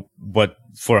one, but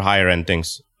for higher end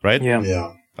things, right?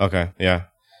 Yeah. Okay. Yeah.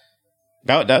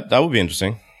 That would be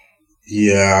interesting.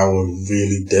 Yeah, I would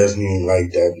really definitely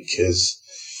like that because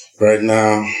right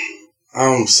now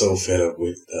I'm so fed up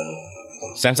with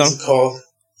Samsung. What's it called?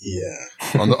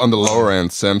 Yeah. on the lower end,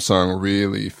 Samsung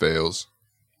really fails.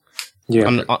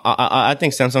 Yeah, I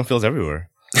think Samsung fails everywhere.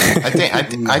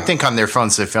 I think on their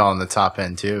phones they fail on the top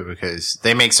end too, because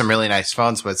they make some really nice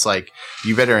phones, but it's like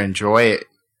you better enjoy it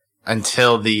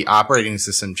until the operating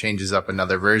system changes up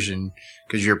another version,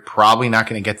 because you're probably not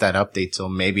going to get that update till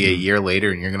maybe a year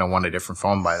later, and you're going to want a different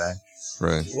phone by then.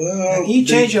 Right. Well, he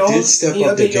changed your did step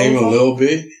up the game a little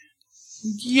bit.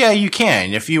 Yeah, you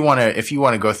can if you want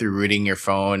to go through rooting your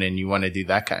phone and you want to do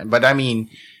that kind. But I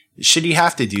mean, should you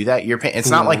have to do that?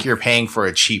 It's not like you're paying for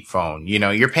a cheap phone. You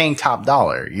know, you're paying top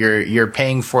dollar. You're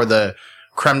paying for the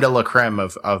creme de la creme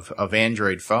of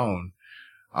Android phone.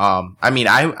 I mean,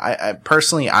 I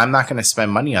personally, I'm not going to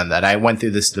spend money on that. I went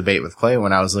through this debate with Clay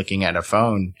when I was looking at a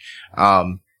phone.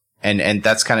 And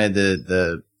that's kind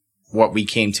of what we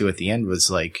came to at the end was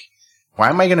like, why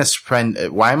am I going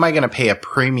to pay a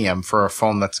premium for a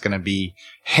phone that's going to be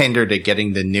hindered at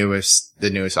getting the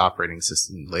newest operating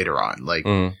system later on? Like,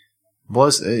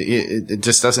 it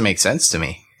just doesn't make sense to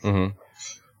me. Mm-hmm.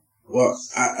 Well,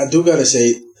 I do gotta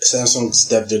say, Samsung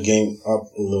stepped their game up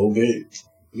a little bit,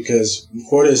 because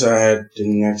before this I had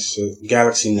the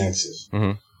Galaxy Nexus,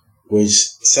 which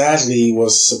sadly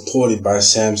was supported by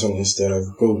Samsung instead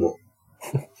of Google.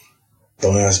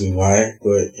 Don't ask me why,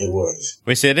 but it was.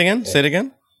 Wait, say it again? Say it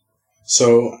again?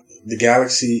 So, the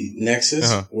Galaxy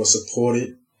Nexus was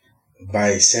supported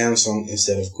by Samsung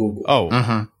instead of Google.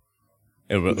 Oh.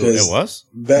 It was?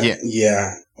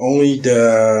 Yeah. Only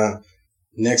the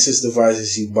Nexus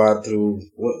devices you bought through,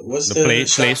 what's the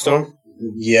Play Store?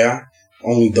 Yeah.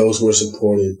 Only those were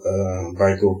supported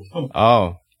by Google.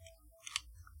 Oh.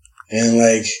 And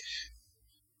like,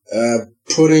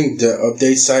 putting the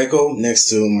update cycle next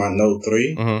to my Note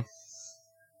 3,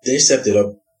 they stepped it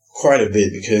up quite a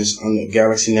bit, because on the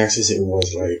Galaxy Nexus it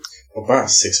was like about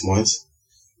 6 months,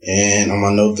 and on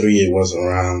my Note 3 it was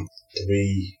around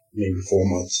 3, maybe 4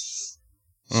 months.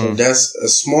 So that's a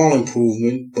small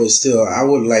improvement, but still, I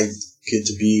would like it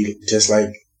to be just like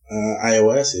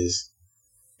iOS is.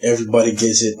 Everybody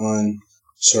gets it on a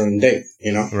certain date,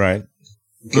 you know? Right.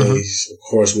 Because, of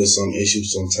course, with some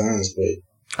issues sometimes, but...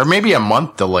 Or maybe a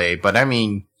month delay, but I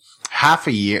mean, half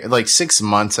a year, like 6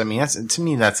 months, I mean, to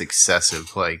me, that's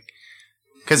excessive. Like,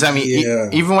 because I mean,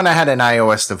 even when I had an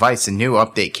iOS device, a new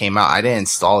update came out, I didn't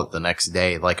install it the next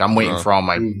day. Like, I'm waiting for all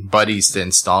my buddies to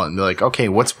install it and be like, okay,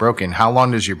 what's broken? How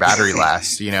long does your battery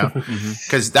last? You know?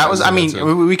 Because that was, I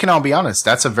mean, we can all be honest,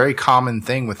 that's a very common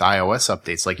thing with iOS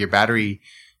updates. Like, your battery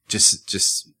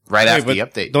just right after the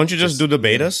update. Don't you just do the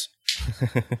betas?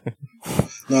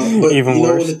 No, but Even you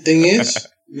know worse. what the thing is?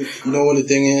 You know what the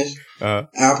thing is?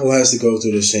 Apple has to go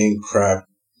through the same crap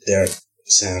that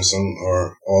Samsung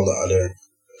or all the other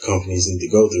companies need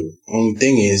to go through. Only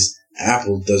thing is,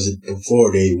 Apple does it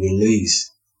before they release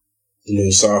the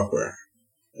new software.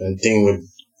 And the thing with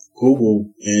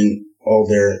Google and all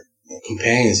their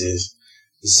companions is,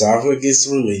 the software gets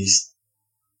released,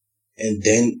 and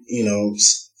then, you know,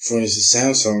 for instance,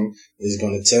 Samsung is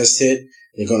going to test it.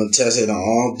 They're going to test it on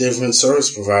all different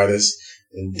service providers,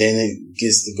 and then it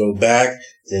gets to go back.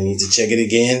 They need to check it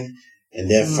again, and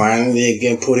then finally they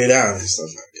can put it out and stuff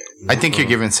like that. You know? I think you're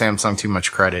giving Samsung too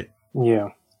much credit. Yeah.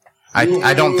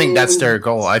 I don't think that's their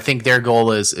goal. I think their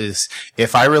goal is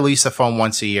if I release a phone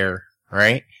once a year,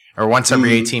 right? Or once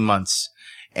every 18 months,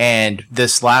 and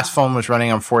this last phone was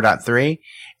running on 4.3,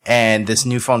 and this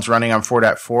new phone's running on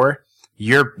 4.4,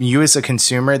 you as a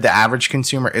consumer, the average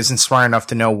consumer, isn't smart enough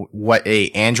to know what a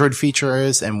Android feature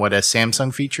is and what a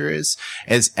Samsung feature is,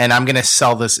 and I'm going to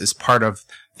sell this as part of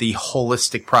the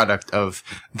holistic product of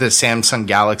the Samsung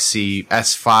Galaxy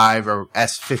S5 or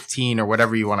S15 or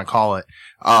whatever you want to call it.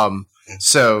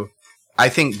 So I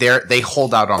think they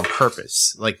hold out on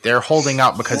purpose. Like, they're holding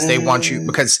out because they want you,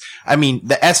 because, I mean,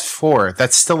 the S4,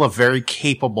 that's still a very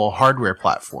capable hardware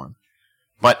platform.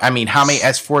 But, I mean, how many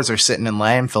S4s are sitting in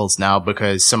landfills now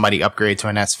because somebody upgraded to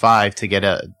an S5 to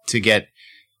get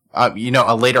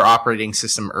a later operating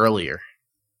system earlier?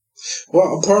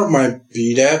 Well, a part might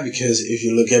be that, because if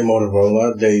you look at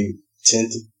Motorola, they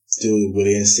tend to do it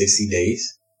within 60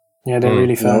 days. Yeah, they're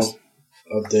really fast.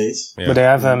 Updates. Yeah. But they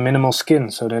have a minimal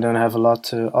skin, so they don't have a lot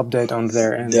to update on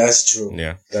their end. That's true.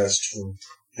 Yeah. That's true.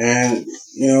 And,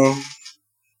 you know,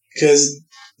 because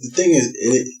the thing is,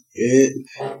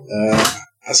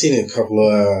 I've seen a couple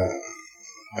of,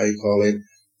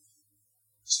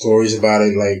 stories about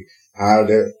it, like how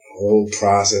the whole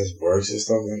process works and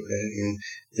stuff like that. And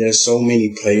there's so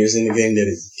many players in the game that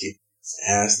it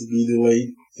has to be delayed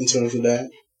in terms of that.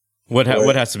 What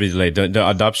has to be delayed? The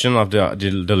adoption of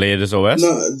the latest OS?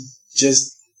 No,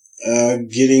 just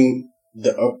getting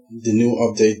the new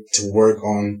update to work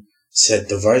on said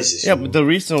devices. Yeah, but the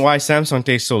reason why Samsung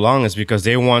takes so long is because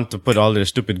they want to put all their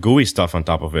stupid GUI stuff on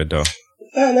top of it, though.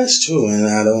 That's true, and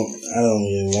I don't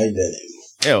really like that anymore.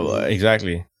 Yeah, well,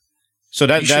 exactly. So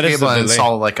that you should is be able the to delay.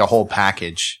 install like a whole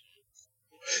package.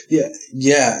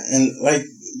 Yeah, and like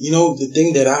the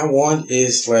thing that I want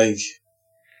is like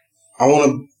I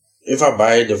want to. If I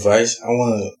buy a device, I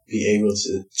want to be able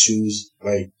to choose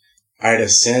like either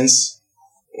Sense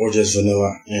or just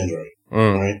vanilla Android,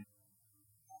 right?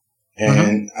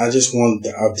 And I just want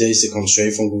the updates to come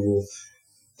straight from Google,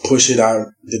 push it out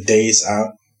the days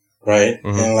out, right?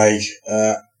 And like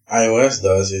iOS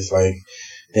does is like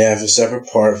they have a separate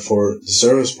part for the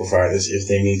service providers if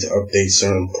they need to update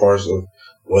certain parts of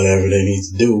whatever they need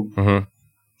to do.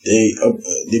 They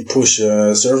push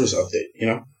a service update,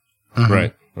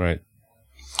 Right.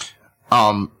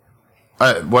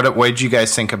 What did you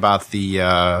guys think about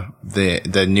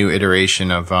the new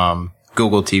iteration of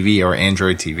Google TV or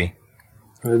Android TV?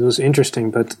 It was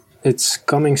interesting, but it's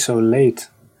coming so late.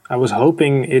 I was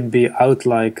hoping it'd be out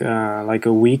like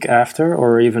a week after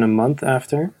or even a month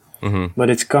after, but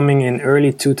it's coming in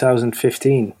early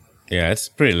 2015. Yeah, it's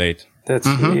pretty late. That's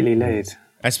really late.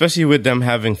 Especially with them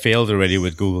having failed already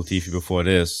with Google TV before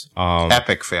this.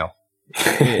 Epic fail.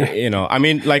 I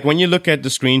mean, like when you look at the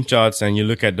screenshots and you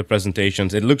look at the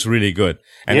presentations, it looks really good.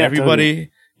 And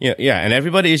everybody, totally. And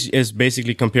everybody is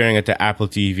basically comparing it to Apple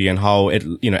TV and how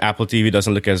Apple TV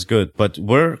doesn't look as good. But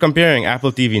we're comparing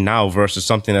Apple TV now versus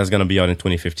something that's going to be out in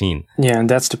 2015. Yeah, and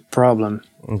that's the problem.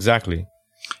 Exactly.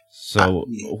 So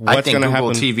I think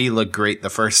Google TV looked great the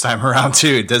first time around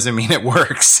too. It doesn't mean it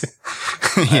works.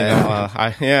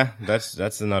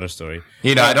 That's another story.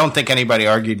 I don't think anybody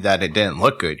argued that it didn't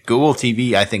look good. Google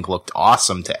TV, I think, looked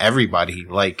awesome to everybody.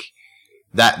 Like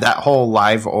that whole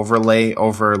live overlay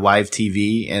over live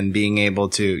TV and being able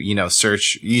to,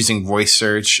 search using voice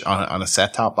search on a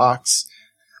set-top box.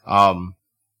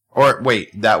 Or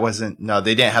wait, they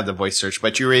didn't have the voice search,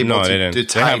 but you were able to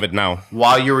type. They have it now.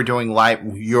 While you were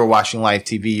watching live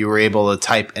TV, you were able to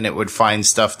type and it would find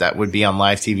stuff that would be on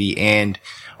live TV and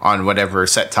on whatever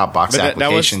set-top box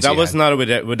applications. That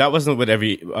wasn't with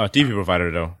every TV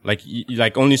provider though.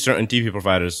 Like only certain TV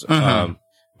providers.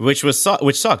 Which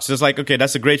sucks. It's like, okay,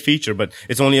 that's a great feature, but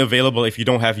it's only available if you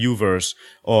don't have Uverse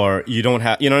or you don't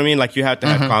have, you know what I mean? Like you have to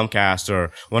have Comcast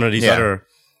or one of these other.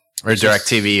 Or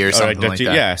DirecTV or something like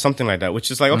that. Yeah, something like that. Which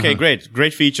is like, okay,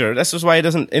 great feature. That's just why it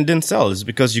didn't sell. Is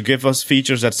because you give us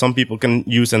features that some people can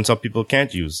use and some people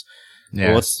can't use.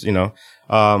 Yeah.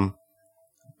 Well,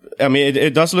 I mean,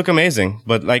 it does look amazing,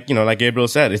 but like Gabriel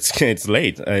said, it's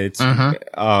late. I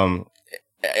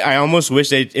almost wish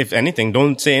they, if anything,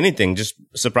 don't say anything. Just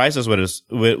surprise us with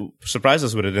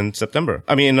it in September.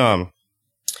 I mean,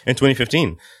 in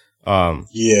 2015.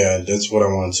 Yeah, that's what I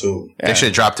want too. They should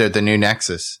have dropped out the new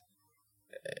Nexus.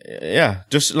 Yeah,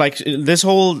 just like this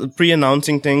whole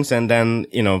pre-announcing things and then,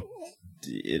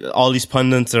 all these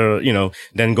pundits are,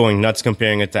 then going nuts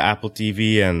comparing it to Apple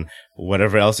TV and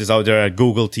whatever else is out there,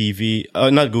 Google TV,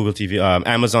 not Google TV,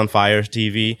 Amazon Fire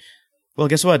TV. Well,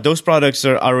 guess what? Those products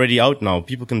are already out now.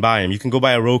 People can buy them. You can go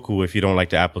buy a Roku if you don't like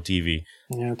the Apple TV.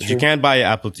 Yeah, true. You can't buy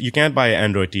an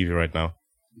Android TV right now.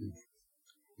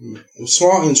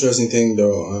 Small interesting thing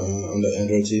though on the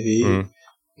Android TV,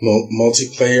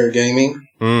 multiplayer gaming.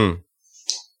 I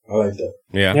like that.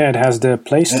 Yeah, it has the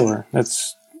Play Store.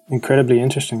 That's incredibly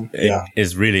interesting. It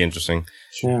is really interesting.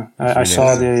 Yeah, I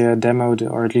saw the demo,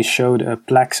 or at least showed a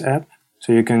Plex app,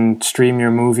 so you can stream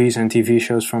your movies and TV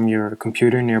shows from your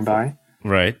computer nearby.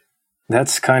 Right.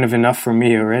 That's kind of enough for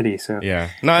me already. So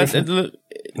yeah, no,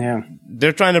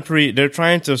 they're trying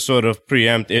to sort of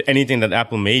preempt anything that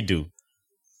Apple may do.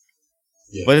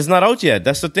 Yeah. But it's not out yet.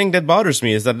 That's the thing that bothers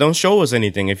me, is that don't show us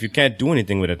anything if you can't do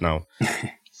anything with it now.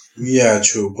 Yeah,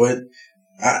 true. But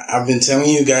I've been telling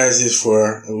you guys this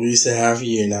for at least a half a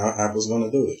year now. Apple's going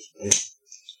to do it. Right?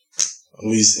 At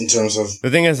least in terms of the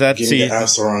thing is that getting the App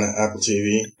Store on Apple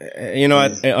TV.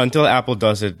 Until Apple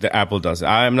does it, Apple does it.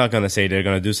 I'm not going to say they're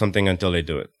going to do something until they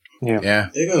do it. Yeah.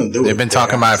 They're going to do it. They've been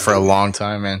talking about it for a long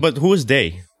time, man. But who's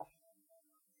they?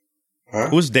 Huh?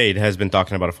 Who's they has been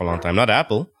talking about it for a long time? Not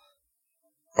Apple.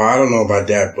 Well, I don't know about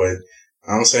that, but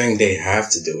I'm saying they have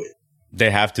to do it.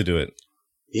 They have to do it.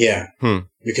 Yeah.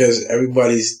 Because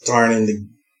everybody's starting to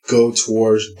go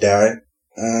towards that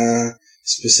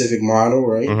specific model,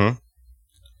 right? And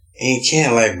you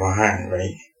can't lag behind,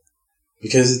 right?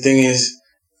 Because the thing is,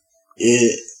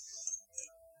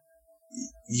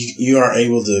 you are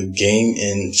able to game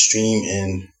and stream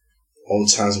and all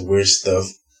kinds of weird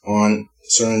stuff on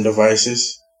certain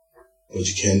devices. But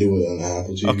you can't do it on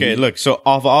Apple TV. Okay, look. So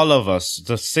of all of us,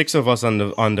 the 6 of us on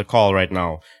the call right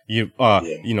now,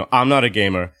 I'm not a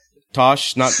gamer.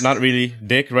 Tosh, not really.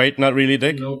 Dick, right? Not really,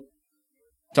 Dick. Nope.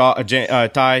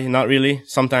 Ty, not really.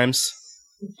 Sometimes,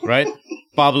 right?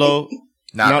 Pablo,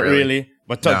 not really.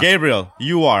 But Gabriel,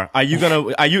 are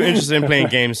you interested in playing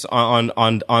games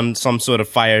on some sort of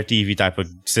Fire TV type of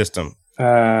system?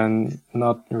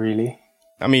 Not really.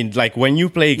 I mean, like when you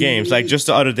play games, like just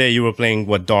the other day you were playing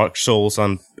Dark Souls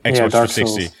on Xbox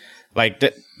 360. Souls. Like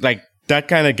that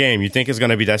kind of game, you think is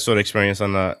going to be that sort of experience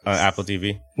on Apple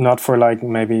TV? Not for like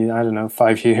maybe, I don't know,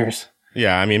 5 years.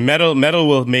 Yeah, I mean, Metal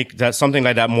will make that something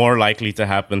like that more likely to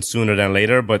happen sooner than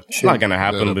later, but it's not going to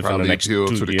happen within the next 2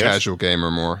 years. To the casual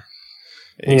gamer more.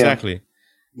 Exactly.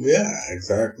 Yeah,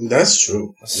 exactly. That's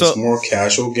true. So, it's more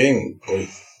casual gaming.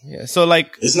 Yeah, so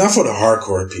like it's not for the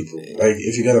hardcore people. Like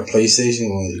if you got a PlayStation,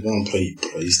 well, you're gonna play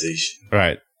PlayStation,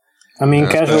 right? I mean,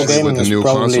 casual gaming with the new is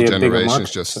probably console a bigger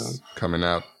generations market, coming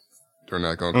out. They're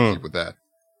not going to compete with that.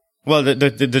 Well,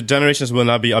 the generations will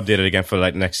not be updated again for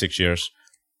like next 6 years.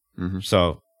 Mm-hmm.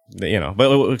 So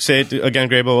but say it again,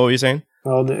 Grable. What were you saying?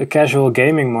 Well, the casual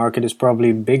gaming market is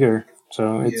probably bigger,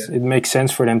 so it makes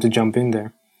sense for them to jump in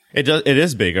there. It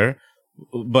is bigger,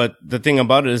 but the thing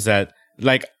about it is that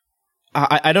like.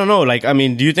 I don't know. Like, I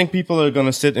mean, do you think people are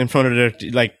gonna sit in front of their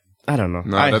I don't know.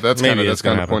 No, that's kind of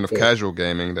the point of casual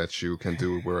gaming that you can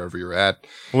do wherever you're at.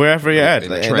 Wherever you're at,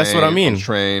 that's what I mean.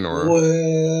 Train or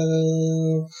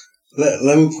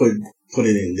let me put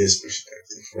it in this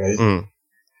perspective, right? Mm.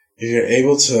 If you're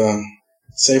able to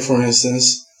say, for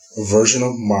instance, a version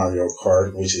of Mario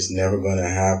Kart, which is never gonna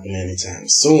happen anytime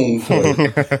soon, but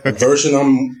a version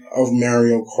of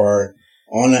Mario Kart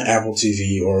on an Apple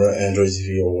TV or an Android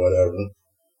TV or whatever,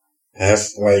 have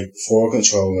like 4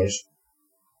 controllers.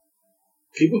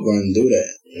 People going to do that,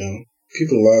 you know.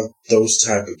 People love those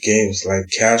type of games, like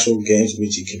casual games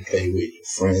which you can play with your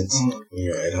friends when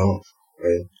you're at home,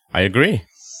 right? I agree.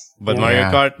 But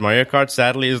Mario Kart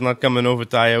sadly is not coming over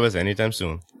to iOS anytime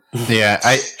soon. Yeah,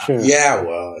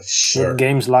 sure.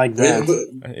 Games like that.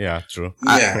 Yeah, true.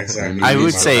 Yeah, exactly. I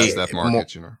would say that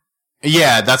market, you know.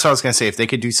 Yeah, that's what I was going to say. If they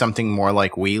could do something more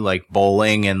like Wii, like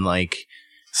bowling and like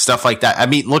stuff like that. I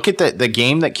mean, look at the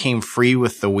game that came free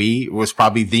with the Wii was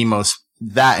probably the most,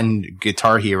 that and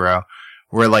Guitar Hero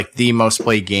were like the most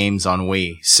played games on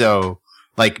Wii. So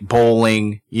like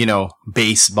bowling, you know,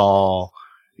 baseball,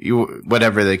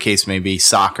 whatever the case may be,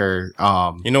 soccer.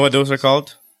 You know what those are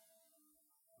called?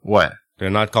 What? They're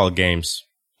not called games.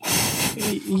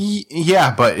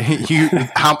 Yeah, but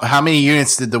how many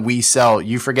units did the Wii sell?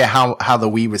 You forget how the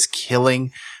Wii was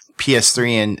killing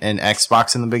PS3 and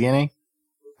Xbox in the beginning?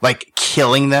 Like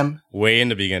killing them? Way in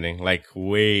the beginning.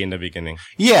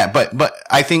 Yeah, but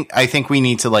I think we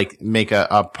need to like make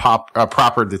a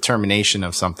proper determination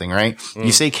of something, right?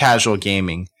 You say casual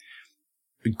gaming.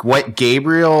 What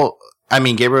Gabriel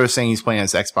was saying he's playing on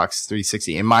his Xbox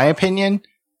 360. In my opinion,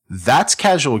 that's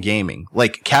casual gaming.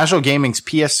 Like casual gaming's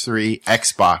PS3,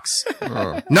 Xbox.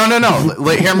 No.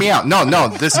 Hear me out.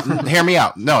 Hear me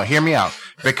out. No, hear me out.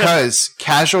 Because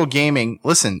casual gaming,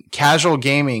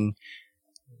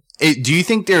 do you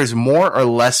think there's more or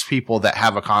less people that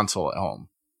have a console at home?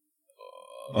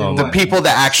 The people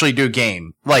that actually do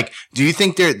game. Like, do you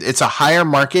think it's a higher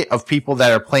market of people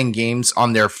that are playing games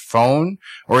on their phone,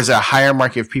 or is it a higher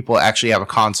market of people that actually have a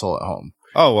console at home?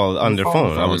 Oh, well, on their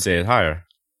phone, I would say it's higher.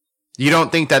 You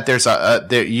don't think that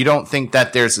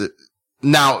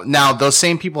now those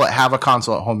same people that have a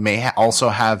console at home may also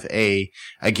have a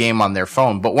game on their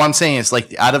phone. But what I'm saying is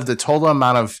like out of the total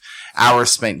amount of hours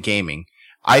spent gaming,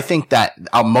 I think that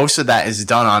most of that is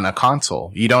done on a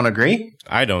console. You don't agree?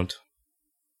 I don't.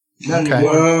 Okay.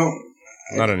 Well,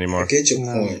 not anymore. I get your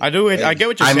point. I do it. I get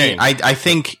what you're saying. I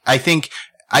think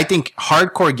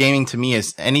hardcore gaming to me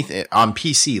is anything on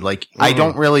PC. Like I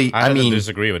don't really. I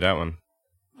disagree with that one.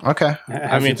 Okay.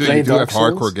 You do have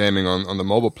hardcore gaming on the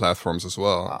mobile platforms as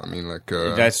well. I mean, like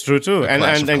that's true too. And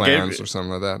Clans or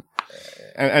something like that.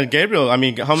 And Gabriel, I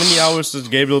mean, how many hours does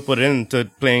Gabriel put into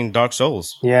playing Dark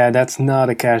Souls? Yeah, that's not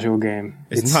a casual game.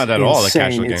 It's not at all a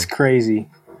casual game. It's crazy.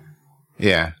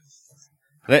 Yeah.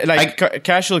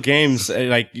 Casual games,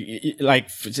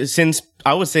 since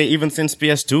I would say even since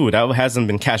PS2, that hasn't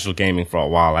been casual gaming for a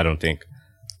while. I don't think.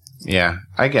 Yeah,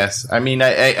 I guess. I mean,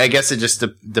 I guess it just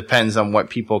depends on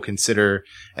what people consider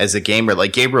as a gamer.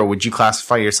 Like Gabriel, would you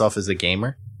classify yourself as a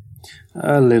gamer?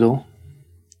 A little.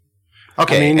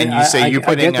 Okay, I mean, and you say you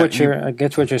put in. I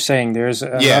get what you're saying. There's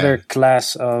another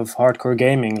class of hardcore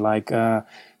gaming, like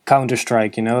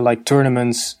Counter-Strike. You know, like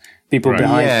tournaments, people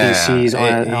behind PCs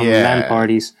on LAN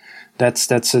parties. That's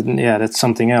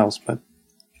something else. But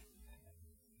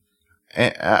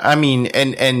I mean,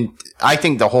 and I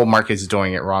think the whole market is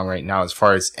doing it wrong right now as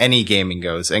far as any gaming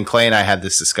goes. And Clay and I had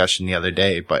this discussion the other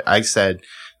day, but I said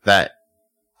that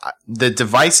the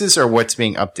devices are what's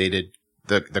being updated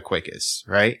the quickest,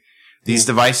 right? These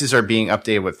devices are being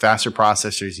updated with faster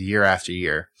processors year after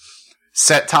year.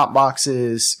 Set-top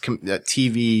boxes,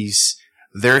 TVs,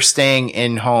 they're staying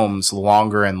in homes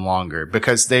longer and longer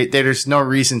because there's no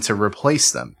reason to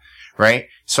replace them, right?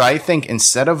 So I think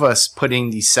instead of us putting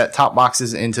these set-top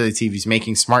boxes into the TVs,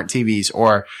 making smart TVs,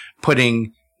 or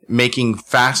making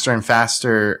faster and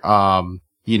faster,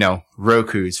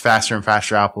 Rokus, faster and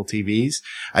faster Apple TVs,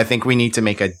 I think we need to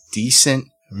make a decent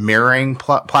mirroring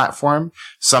platform,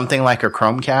 something like a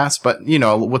Chromecast, but,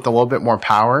 with a little bit more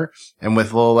power and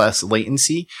with a little less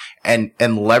latency, and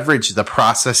leverage the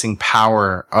processing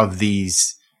power of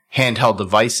these handheld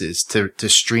devices to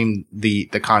stream the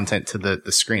content to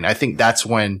the screen. I think that's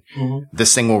when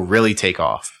this thing will really take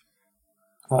off.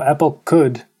 Well, Apple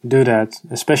could do that,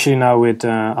 especially now with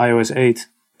iOS 8,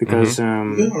 because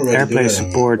AirPlay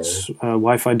supports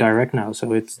Wi-Fi Direct now,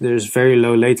 so there's very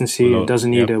low latency. It doesn't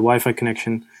need a Wi-Fi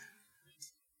connection.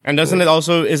 And isn't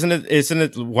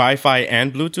it Wi-Fi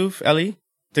and Bluetooth, Ellie,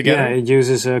 together? Yeah, it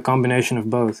uses a combination of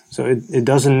both, so it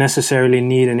doesn't necessarily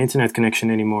need an internet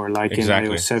connection anymore, like in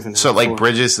iOS 7. So it like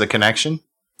bridges the connection.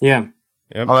 Yeah.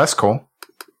 Yep. Oh, that's cool.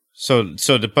 So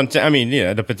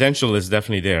the potential is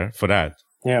definitely there for that.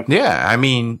 Yeah. Yeah. I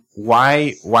mean,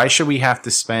 why should we have to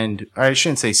spend, or I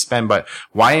shouldn't say spend, but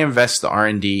why invest the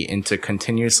R&D into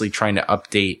continuously trying to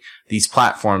update these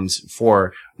platforms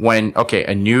for when,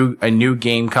 a new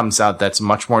game comes out that's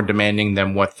much more demanding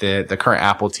than what the current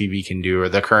Apple TV can do or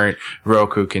the current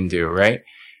Roku can do, right?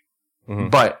 Mm-hmm.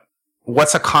 But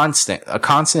what's a constant? A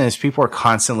constant is people are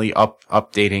constantly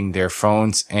updating their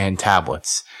phones and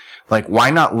tablets. Like,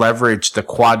 why not leverage the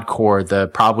quad core,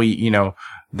 the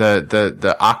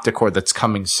octa-core that's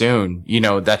coming soon,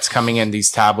 that's coming in these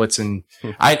tablets. And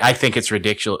I think it's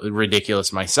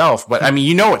ridiculous myself, but I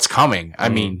mean, it's coming. I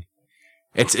mean,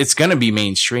 it's going to be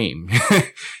mainstream.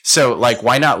 So like,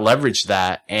 why not leverage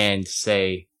that and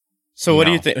say, so what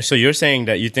do you think? So you're saying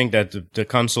that you think that the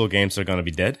console games are going to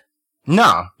be dead?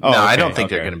 No, I don't think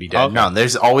they're going to be dead. Okay. No,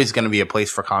 there's always going to be a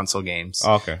place for console games.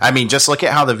 Okay. I mean, just look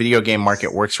at how the video game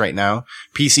market works right now.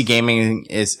 PC gaming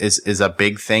is a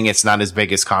big thing. It's not as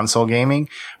big as console gaming,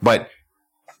 but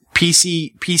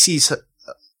PCs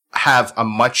have a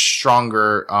much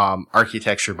stronger,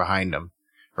 architecture behind them,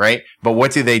 right? But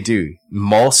what do?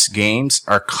 Most games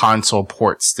are console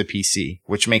ports to PC,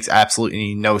 which makes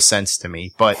absolutely no sense to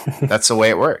me, but that's the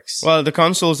way it works. Well, the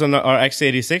consoles are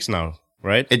x86 now.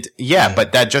 Right?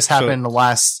 But that just happened in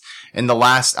the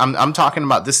last, I'm talking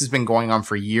about, this has been going on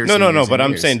for years. No, but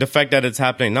I'm saying the fact that it's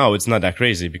happening now, it's not that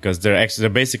crazy because they're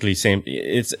basically same,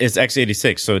 it's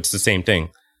x86, so it's the same thing.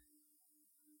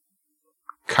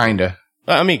 Kinda.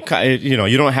 I mean,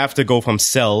 you don't have to go from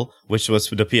Cell, which was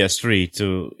the PS3,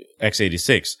 to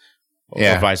x86.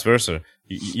 Or vice versa.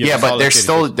 But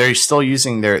they're still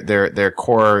using their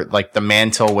core, like the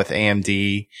Mantle with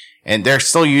AMD. And they're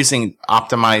still using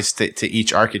optimized to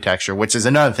each architecture, which is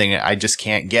another thing I just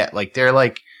can't get. Like,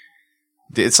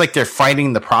 it's like they're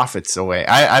fighting the profits away.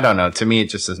 I don't know. To me,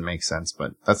 it just doesn't make sense,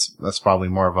 but that's probably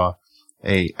more of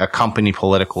a company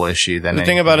political issue than the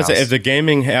thing about it is if the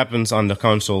gaming happens on the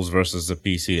consoles versus the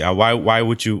PC, why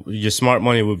would your smart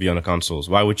money would be on the consoles?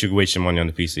 Why would you waste your money on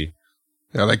the PC?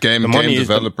 Yeah, like game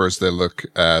developers, they look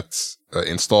at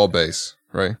install base,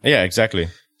 right? Yeah, exactly.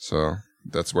 So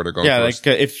that's where they're going. Yeah, first.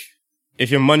 Like if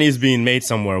your money is being made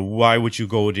somewhere, why would you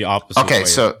go the opposite way? Okay,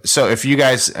 so if you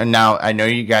guys, now I know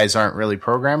you guys aren't really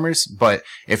programmers, but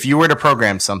if you were to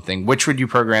program something, which would you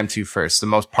program to first? The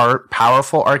most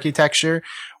powerful architecture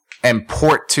and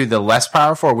port to the less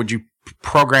powerful, or would you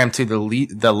program to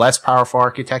the less powerful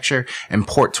architecture and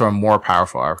port to a more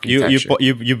powerful architecture?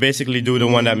 You basically do the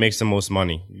one that makes the most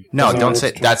money. No, don't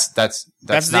say that's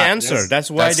the answer. That's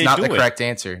why they do it. That's not the correct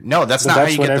answer. No, that's not how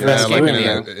you get the best game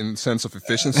in sense of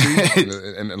efficiency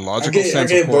and logical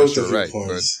sense, of course, you're right.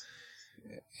 But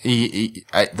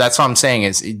that's what I'm saying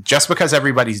is just because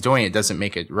everybody's doing it doesn't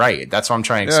make it right. That's what I'm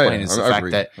trying to explain is the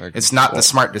fact that it's not the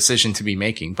smart decision to be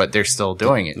making, but they're still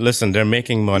doing it. Listen, they're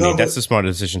making money. That's the smart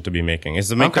decision to be making. Is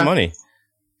to make the money.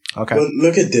 Okay. But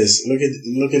look at this. Look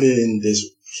at it in this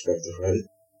perspective, right?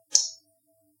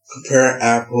 Compare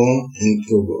Apple and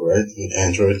Google, right? With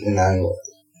Android and iOS.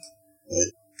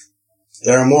 Right?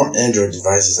 There are more Android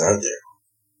devices out there.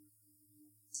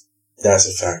 That's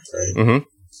a fact, right? Mm-hmm.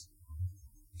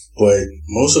 But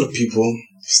most of the people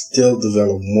still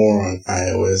develop more on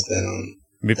iOS than on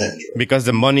Android. Because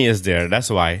the money is there. That's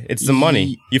why. It's the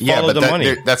money. You follow the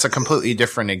money. That's a completely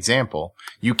different example.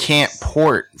 You can't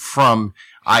port from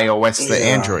iOS to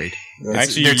Android.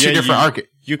 Actually, they're two different architectures.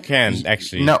 You can,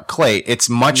 actually. No, Clay, it's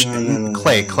much... No,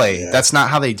 Clay, yeah. that's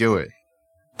not how they do it.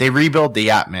 They rebuild the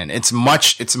app, man. It's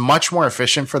much more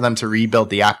efficient for them to rebuild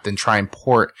the app than try and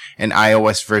port an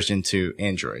iOS version to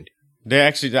Android. They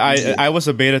actually, I was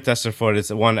a beta tester for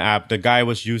this one app. The guy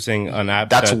was using an app.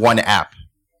 That's one app.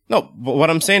 No, but what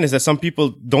I'm saying is that some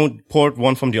people don't port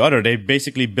one from the other. They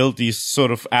basically build these sort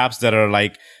of apps that are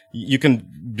like, you can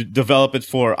develop it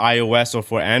for iOS or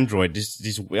for Android.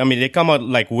 I mean, they come out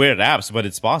like weird apps, but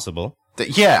it's possible.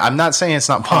 Yeah, I'm not saying it's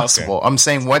not possible. Okay. I'm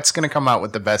saying what's going to come out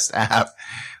with the best app.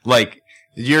 Like,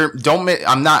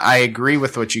 I agree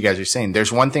with what you guys are saying.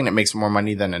 There's one thing that makes more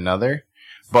money than another.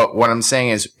 But what I'm saying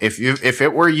is, if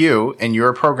it were you and you're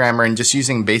a programmer and just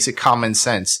using basic common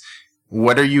sense,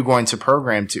 what are you going to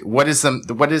program to? What is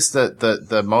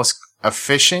the most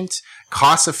efficient,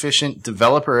 cost efficient,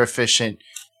 developer efficient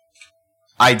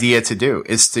idea to do?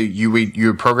 Is to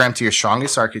you program to your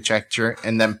strongest architecture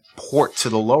and then port to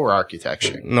the lower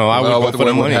architecture. No, I would.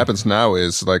 What happens now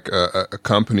is like a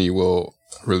company will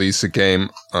release a game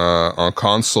on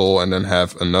console and then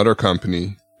have another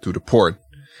company do the port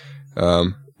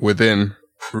within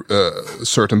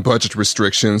certain budget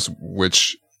restrictions,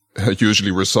 which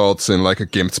usually results in like a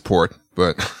gimped port.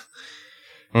 But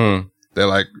they're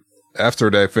like, after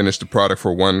they finish the product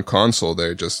for one console,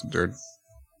 they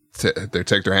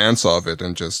take their hands off it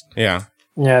and just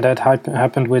that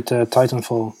happened with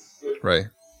Titanfall. Right.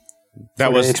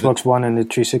 That was the Xbox One and the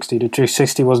 360. The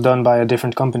 360 was done by a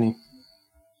different company.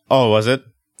 Oh, was it?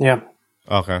 Yeah.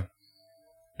 Okay.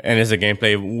 And is the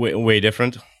gameplay way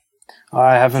different?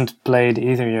 I haven't played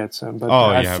either yet, but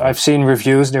I've seen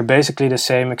reviews. They're basically the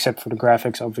same except for the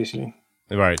graphics, obviously.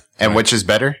 Right. And which is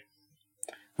better?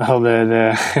 Well,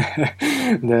 the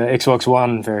Xbox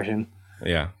One version.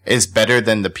 Yeah. Is better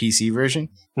than the PC version?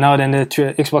 No, than the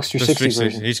Xbox 360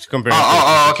 version. He's comparing.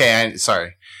 Okay.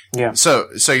 Sorry. Yeah. So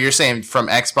you're saying from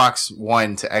Xbox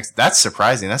One to X? That's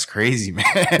surprising. That's crazy, man.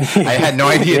 I had no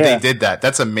idea they did that.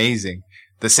 That's amazing.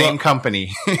 The same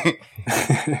company.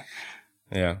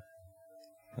 Yeah.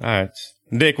 All right,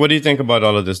 Dick. What do you think about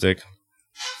all of this, Dick?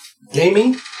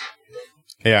 Gaming.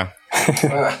 Yeah.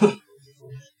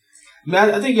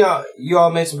 Man, I think you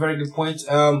all made some very good points.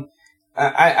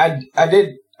 I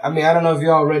did. I mean, I don't know if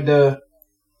you all read the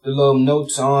little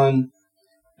notes on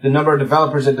the number of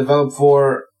developers that develop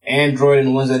for Android and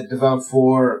the ones that develop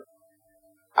for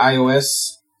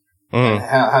iOS. And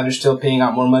how they're still paying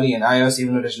out more money in iOS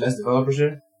even though there's less developers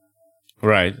there.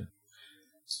 Right.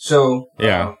 So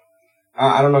yeah.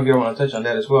 I don't know if you want to touch on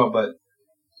that as well, but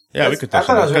yeah, we could touch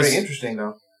on that. I thought it was very interesting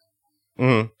though.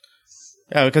 Mm-hmm.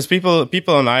 Yeah, because people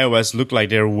on iOS look like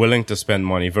they're willing to spend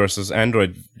money versus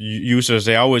Android users.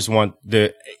 They always want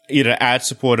the either ad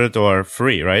supported or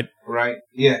free, right? Right.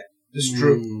 Yeah, this is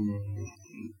true.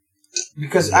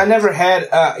 Because I never had,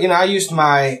 I used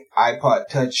my iPod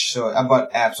Touch, so I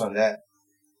bought apps on that,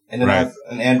 and then I have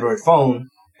an Android phone,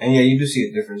 and yeah, you do see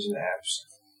a difference in the apps.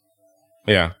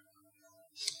 Yeah.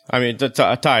 I mean,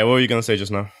 Ty, what were you gonna say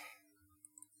just now?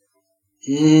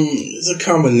 It's a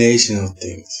combination of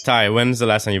things. Ty, when's the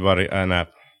last time you bought an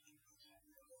app?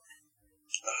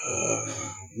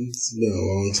 It's been a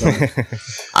long time.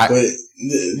 But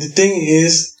the thing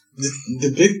is,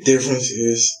 the big difference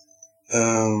is,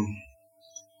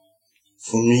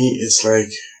 for me, it's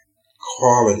like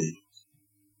quality.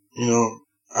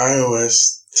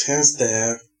 iOS tends to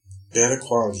have better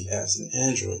quality apps than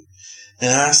Android.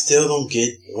 And I still don't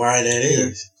get why that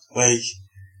is. Like,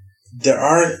 there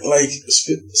are like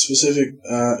specific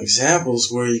examples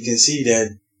where you can see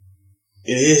that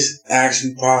it is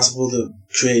actually possible to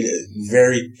create a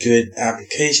very good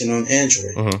application on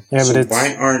Android. Mm-hmm. Yeah, so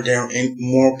why aren't there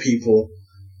more people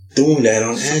doing that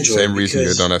on Android? Same reason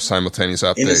you don't have simultaneous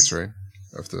updates, right?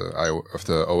 Of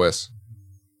the OS.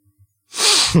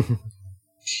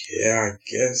 Yeah, I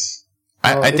guess.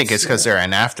 I think it's because they're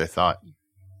an afterthought.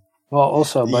 Well,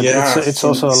 also, but it's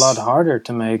also a lot harder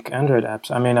to make Android apps.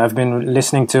 I mean, I've been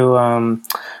listening to,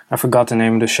 I forgot the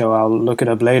name of the show, I'll look it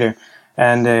up later.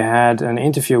 And they had an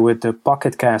interview with the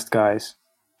Pocket Cast guys.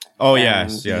 Oh,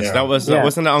 yes. Yeah.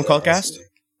 Wasn't that on Callcast?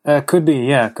 Could be.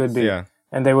 Yeah.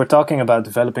 And they were talking about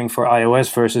developing for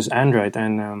iOS versus Android.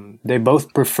 And they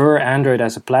both prefer Android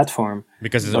as a platform.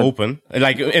 Because it's open.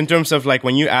 Like, in terms of, like,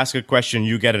 when you ask a question,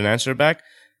 you get an answer back.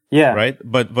 Yeah. Right?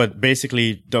 But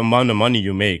basically, the amount of money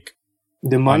you make.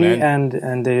 The money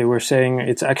and they were saying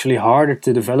it's actually harder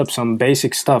to develop some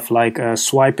basic stuff like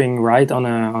swiping right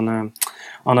on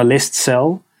a list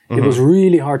cell. Mm-hmm. It was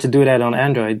really hard to do that on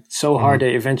Android. So hard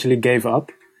they eventually gave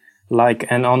up.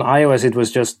 And on iOS it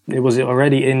was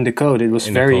already in the code. It was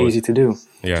very easy to do.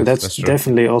 Yeah, so that's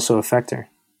definitely also a factor.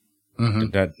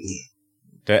 Mm-hmm.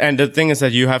 And the thing is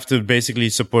that you have to basically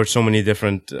support so many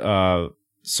different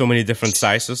so many different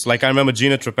sizes. Like I remember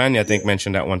Gina Trapani, I think,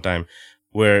 mentioned that one time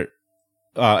where,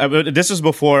 this was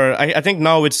before, I think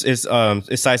now it's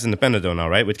size independent though now,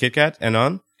 right? With KitKat and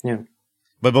on? Yeah.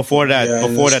 But before that,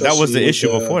 that was the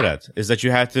issue before that, is that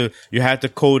you had to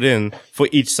code in for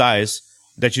each size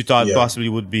that you thought possibly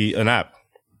would be an app.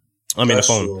 I mean, a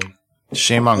phone. True.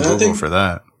 Shame on Google for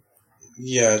that.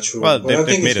 Yeah, true. Well, but I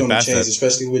think made it's going to past change, that.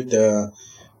 especially with the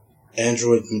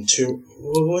Android material.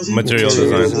 What was it? Material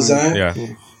design. Yeah.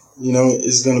 You know,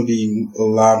 it's going to be a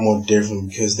lot more different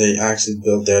because they actually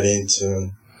built that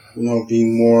into, you know,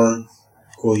 being more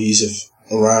cohesive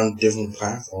around different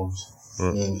platforms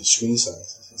and screen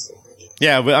sizes and stuff like that.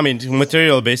 Yeah, but I mean,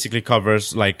 Material basically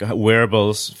covers like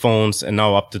wearables, phones, and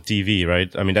now up to TV,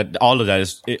 right? I mean, all of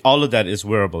that is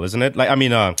wearable, isn't it? Like, I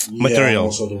mean, Material. Yeah,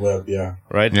 also the web, yeah.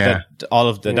 Right? Yeah.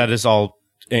 That is all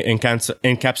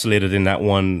encapsulated in that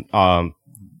one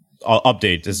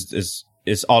update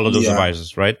is all of those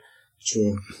devices, right?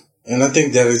 True. And I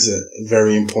think that is a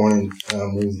very important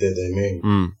move that they made.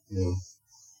 You know?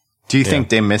 Do you think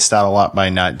they missed out a lot by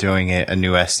not doing a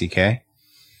new SDK?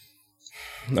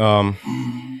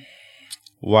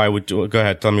 Why would you go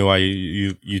ahead? Tell me why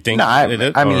you think they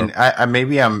did? I mean,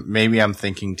 maybe I'm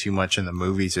thinking too much in the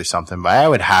movies or something, but I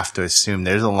would have to assume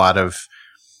there's a lot of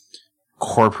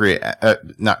corporate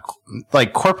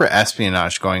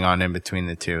espionage going on in between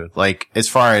the two. Like, as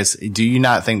far as, do you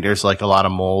not think there's like a lot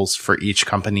of moles for each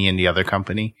company and the other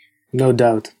company? No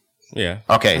doubt. Yeah.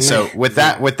 Okay, so with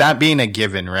that being a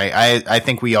given, right? I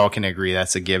think we all can agree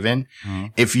that's a given. Mm-hmm.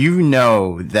 If you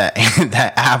know that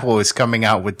that Apple is coming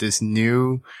out with this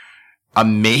new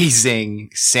amazing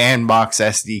sandbox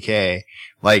SDK,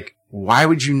 like, why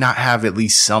would you not have at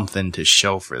least something to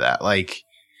show for that? Like,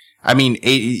 I mean,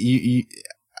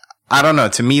 I don't know.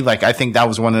 To me, like, I think that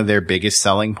was one of their biggest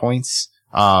selling points,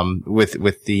 with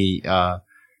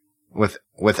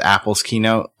Apple's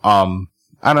keynote.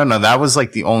 I don't know. That was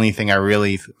like the only thing I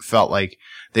really felt like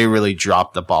they really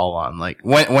dropped the ball on. Like,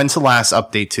 when's the last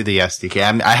update to the SDK?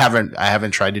 I mean, I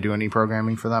haven't tried to do any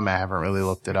programming for them. I haven't really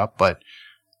looked it up, but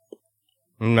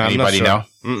anybody know?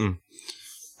 Mm-mm.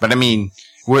 But I mean,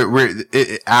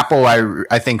 Apple,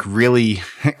 I think really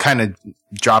kind of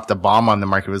dropped the bomb on the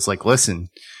market. It was like, listen,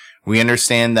 we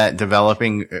understand that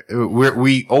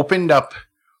we opened up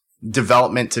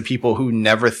development to people who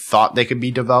never thought they could be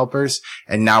developers,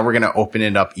 and now we're going to open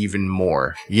it up even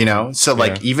more, you know? So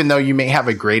like, even though you may have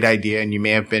a great idea and you may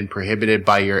have been prohibited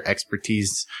by your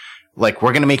expertise, like,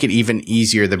 we're going to make it even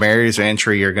easier. The barriers of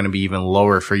entry are going to be even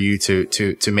lower for you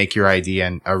to make your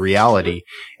idea a reality.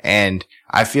 And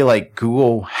I feel like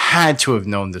Google had to have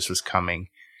known this was coming.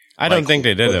 I don't think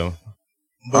they did, though.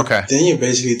 But then you're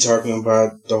basically talking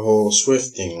about the whole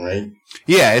Swift thing, right?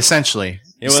 Yeah, essentially.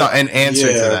 An answer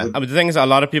to that. But the thing is, a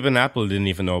lot of people in Apple didn't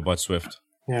even know about Swift.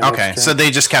 Yeah, okay, so they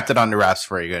just kept it under wraps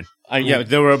very good. Yeah,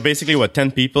 there were basically,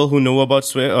 10 people who knew about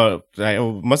Swift? Or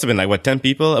it must have been 10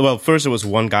 people? Well, first it was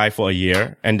one guy for a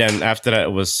year, and then after that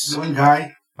it was... One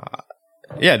guy?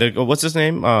 What's his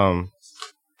name?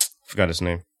 Forgot his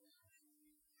name.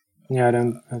 Yeah, I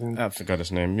don't. I forgot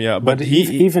his name. Yeah, but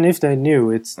even if they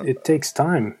knew, it takes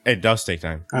time. It does take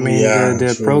time. I mean,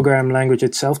 the program language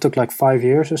itself took like 5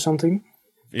 years or something.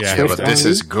 Yeah, but this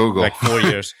is Google. Like 4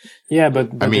 years. Yeah, but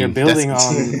I mean, they're building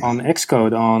on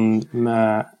Xcode, on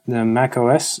the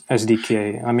macOS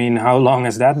SDK. I mean, how long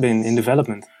has that been in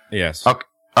development? Yes.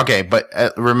 Okay, but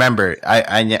remember,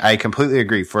 I completely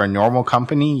agree. For a normal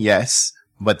company, yes,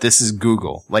 but this is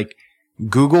Google. Like,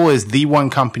 Google is the one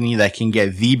company that can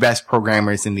get the best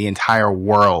programmers in the entire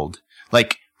world.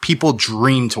 Like, people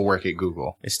dream to work at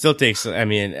Google. It still takes, I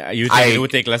mean, you think it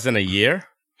would take less than a year?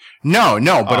 No,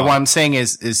 but what I'm saying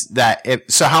is that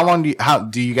so how long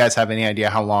do you guys have any idea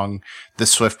how long the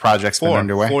Swift project's been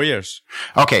underway? 4 years.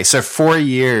 Okay, so 4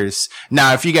 years.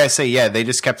 Now, if you guys say, yeah, they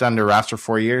just kept it under wraps for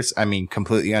 4 years, I mean,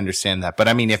 completely understand that. But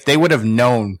I mean, if they would have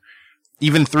known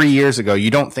even 3 years ago, you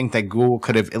don't think that Google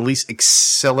could have at least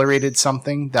accelerated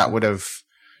something that would have,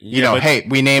 hey,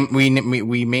 we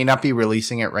may not be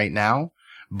releasing it right now,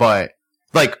 but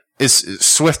like, is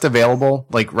Swift available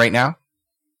like right now?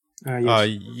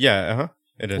 Yes.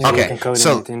 It is. Okay,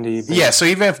 so so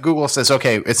even if Google says,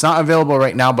 okay, it's not available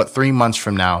right now, but 3 months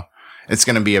from now, it's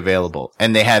going to be available,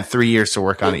 and they had 3 years to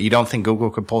work on it, you don't think Google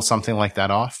could pull something like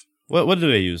that off? What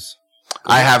do they use?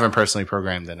 I haven't personally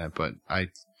programmed in it, but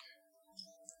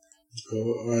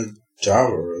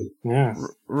Java, right? Yeah.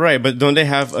 Right, but don't they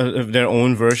have their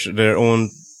own version,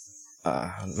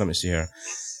 let me see here.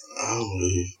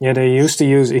 Yeah, they used to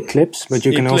use Eclipse, but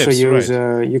you can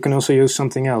also use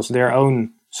something else, their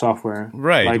own software.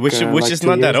 Right, like, which is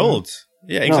not that old.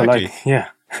 Yeah, exactly.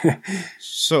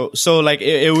 So like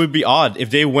it would be odd if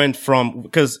they went from,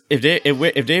 because if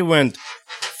they went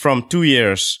from 2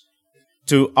 years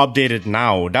to update it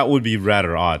now, that would be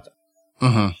rather odd.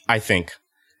 I think.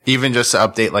 Even just to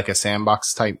update like a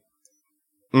sandbox type.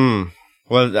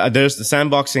 Well, there's the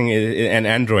sandboxing and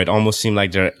Android almost seem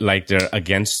like they're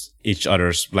against each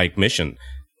other's like mission.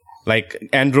 Like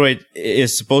Android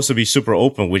is supposed to be super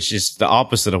open, which is the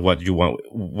opposite of what you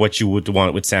would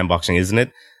want with sandboxing, isn't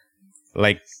it?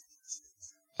 Like,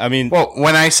 I mean, well,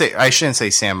 when I shouldn't say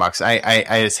sandbox.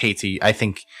 I just hate to. I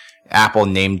think Apple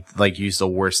used the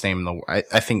worst name in the world.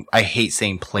 I hate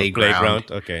saying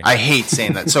playground. Okay. I hate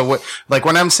saying that. So like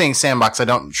when I'm saying sandbox, I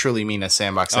don't truly mean a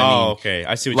sandbox. I mean, okay.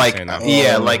 I see what you're saying now.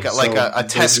 Yeah, like a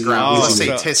test ground. Let's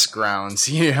say test grounds,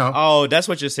 you know? Oh, that's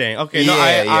what you're saying. Okay. No,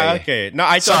 okay. No,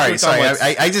 sorry.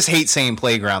 I just hate saying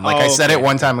playground. Like I said it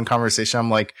one time in conversation. I'm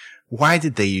like, why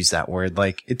did they use that word?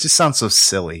 Like, it just sounds so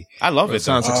silly. I love it.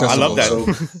 Sounds accessible. I love that.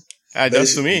 So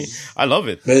that's to me. I love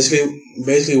it.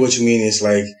 Basically what you mean is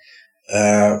like,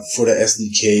 for the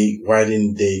SDK, why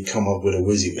didn't they come up with a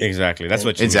WYSIWYG? Exactly. That's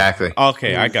what you exactly. mean.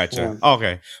 Okay, I got you. Yeah.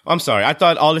 Okay. I'm sorry. I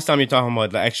thought all this time you're talking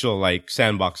about the actual like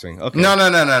sandboxing. Okay. No.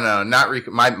 Not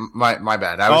my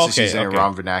bad. I was just using a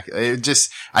wrong vernacular. I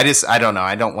don't know.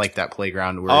 I don't like that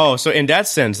playground word. Oh, so in that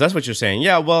sense, that's what you're saying.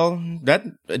 Yeah, well, that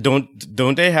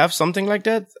don't they have something like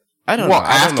that? I don't know. Well,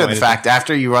 after the fact,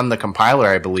 after you run the compiler,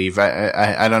 I believe.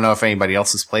 I don't know if anybody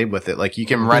else has played with it. Like you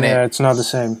can run it. Yeah, it's not the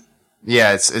same.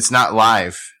 Yeah, it's not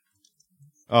live.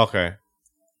 Okay.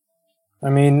 I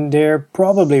mean, they're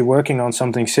probably working on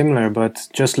something similar, but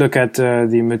just look at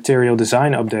the material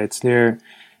design updates.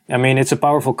 It's a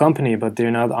powerful company, but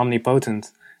they're not omnipotent.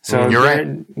 So you're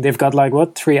right. They've got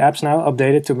 3 apps now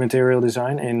updated to material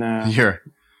design in the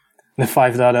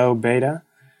 5.0 beta.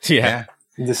 Yeah.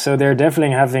 So they're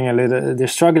definitely they're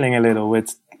struggling a little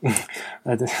with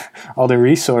all the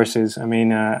resources. I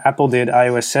mean, Apple did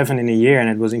iOS 7 in a year and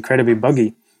it was incredibly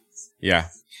buggy. Yeah.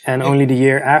 And only the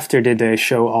year after did they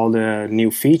show all the new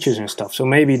features and stuff. So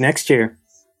maybe next year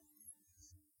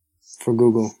for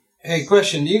Google. Hey,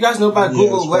 question. Do you guys know about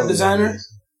Google Web Designer?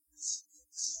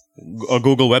 A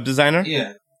Google Web Designer?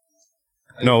 Yeah.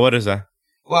 No, what is that?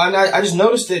 Well, I just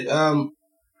noticed it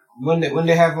when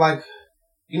they have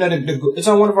it's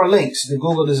on one of our links, the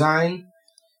Google Design.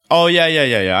 Oh, yeah.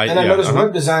 I noticed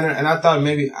Web Designer, and I thought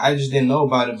maybe I just didn't know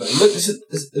about it, but it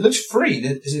looks free.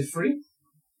 Is it free?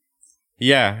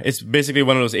 Yeah, it's basically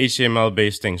one of those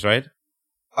HTML-based things, right?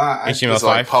 HTML5.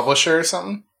 Like publisher or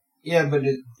something? Yeah, but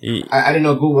I didn't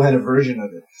know Google had a version of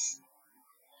it.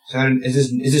 So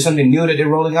is this something new that they're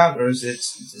rolling out, or has it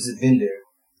been there?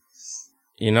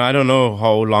 I don't know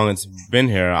how long it's been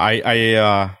here.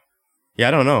 I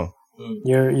don't know.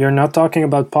 You're not talking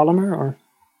about Polymer, or?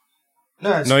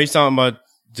 No, he's talking about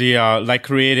the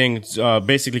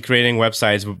basically creating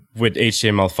websites with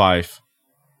HTML5.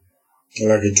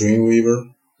 Like a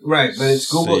Dreamweaver, right? But it's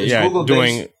Google. It's Google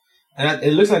based, and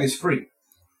it looks like it's free.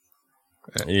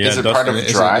 Yeah, is it part of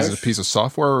Drive? Is it a piece of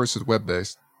software or is it web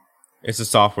based? It's a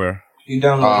software. You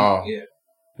download it.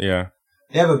 Yeah.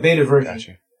 They have a beta version.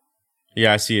 Gotcha.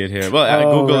 Yeah, I see it here.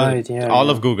 Well, Google, right, yeah, all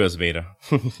of Google's beta.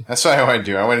 That's what I want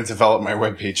to do. I want to develop my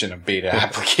web page in a beta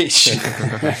application.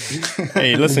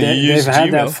 Hey, listen, you use they've had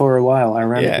Gmail. that for a while. I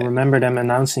remember them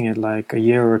announcing it like a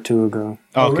year or two ago.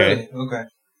 Oh, okay. Really? Okay.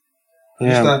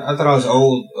 Yeah. I thought I was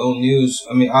old news.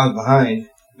 I mean, I was behind,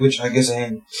 which I guess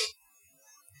I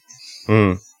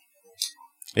am.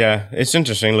 Yeah, it's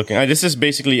interesting looking. This is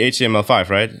basically HTML5,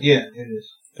 right? Yeah, it is.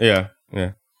 Yeah.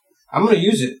 I'm going to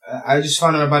use it. I just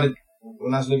found out about it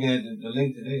when I was looking at the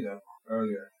link today, though,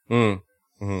 earlier.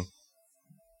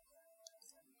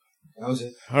 That was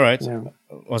it. All right. Yeah.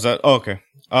 Was that? Oh, okay.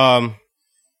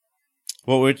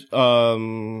 What would,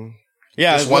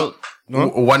 yeah.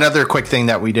 One other quick thing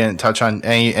that we didn't touch on.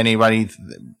 Anybody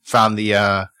found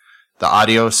the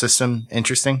audio system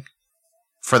interesting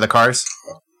for the cars?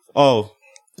 Oh,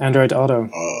 Android Auto.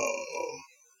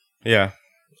 Yeah.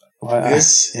 Well,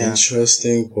 it's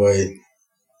interesting, but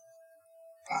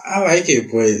I like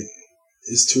it, but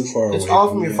it's too far away. It's all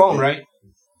from your phone, right?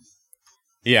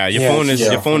 Yeah, your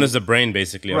phone is the brain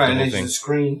basically of right, the whole and thing. it's the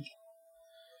screen.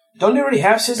 Don't they already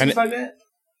have systems like that?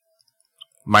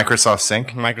 Microsoft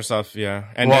Sync. Microsoft, yeah.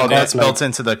 And that's built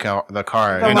into the car.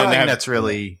 And then that's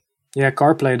really. Yeah,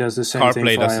 CarPlay does the same thing.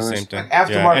 CarPlay does the same thing.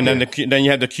 Yeah. And then you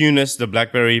have the QNES, the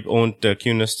BlackBerry owned the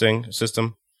QNES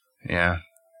system. Yeah.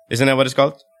 Isn't that what it's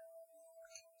called?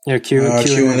 Yeah,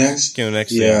 QNX.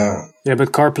 QNX. Yeah,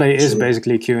 but CarPlay is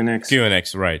basically QNX.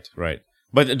 QNX, right.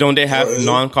 But don't they have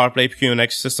non-CarPlay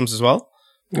QNX systems as well?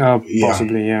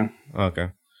 Possibly, yeah. Okay.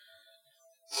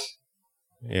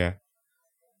 Yeah.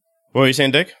 What were you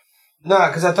saying, Dick? Nah,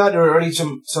 because I thought there were already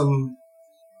some,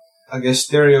 I guess,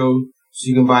 stereo, so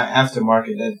you can buy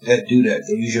aftermarket that do that.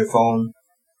 They use your phone.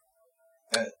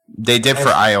 They did for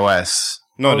iOS.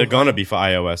 No, they're gonna be for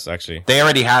iOS, actually. They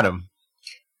already had them.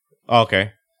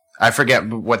 Okay. I forget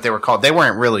what they were called. They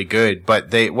weren't really good,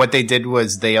 but what they did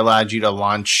was they allowed you to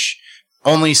launch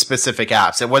only specific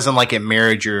apps. It wasn't like it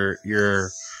mirrored your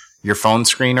phone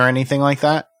screen or anything like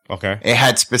that. Okay. It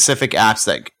had specific apps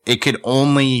that it could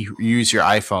only use your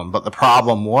iPhone. But the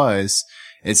problem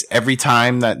is every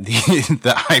time that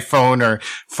the iPhone or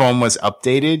phone was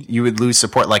updated, you would lose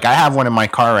support. Like I have one in my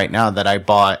car right now that I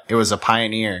bought. It was a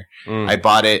Pioneer. I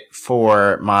bought it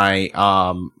for my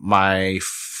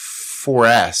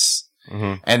 4S.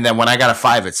 And then when I got a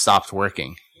 5, it stopped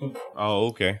working. Oh,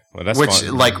 okay. Well, that's which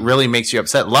fun. like really makes you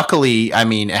upset. Luckily, I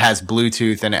mean, it has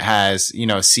Bluetooth and it has,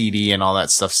 CD and all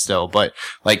that stuff still. But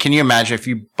like, can you imagine if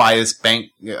you buy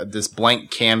this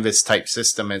blank canvas type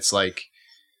system? It's like,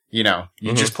 you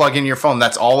just plug in your phone.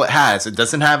 That's all it has. It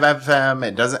doesn't have FM.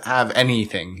 It doesn't have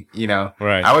anything,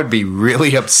 Right. I would be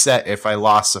really upset if I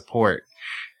lost support.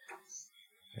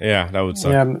 Yeah, that would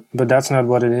suck. Yeah, but that's not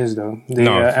what it is, though.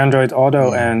 The Android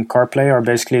Auto and CarPlay are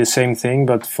basically the same thing,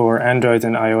 but for Android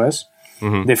and iOS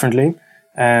differently.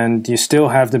 And you still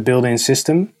have the built-in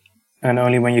system, and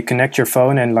only when you connect your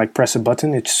phone and like press a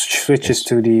button, it switches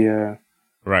to the.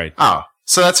 Right. Oh,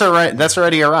 so that's alright. That's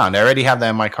already around. I already have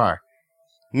that in my car.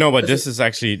 No, but this is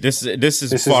actually this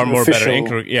is far more official.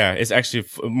 better. It's actually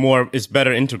it's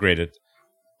better integrated.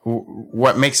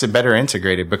 What makes it better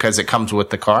integrated? Because it comes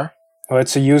with the car. Well,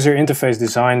 it's a user interface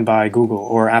designed by Google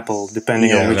or Apple,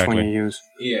 depending on which one you use.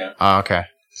 Yeah. Oh, okay.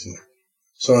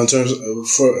 So in terms of,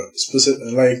 for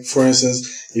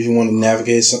instance, if you want to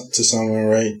navigate to somewhere,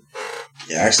 right,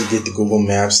 you actually get the Google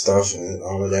Maps stuff and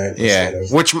all of that. Yeah.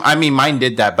 Which, I mean, mine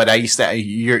did that, but I used to,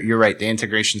 you're right. The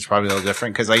integration's probably a little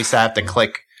different because I used to have to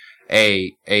click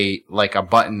a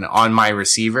button on my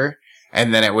receiver.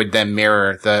 And then it would then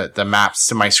mirror the maps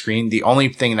to my screen. The only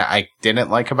thing that I didn't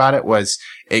like about it was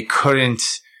it couldn't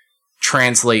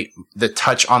translate the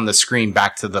touch on the screen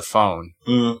back to the phone.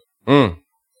 Mm.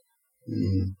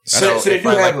 So if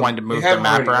I wanted to move the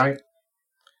map around. Right?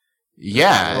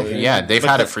 Yeah, they've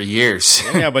had it for years.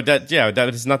 Yeah, but that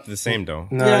is not the same though.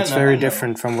 No, it's very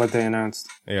different from what they announced.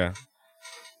 Yeah.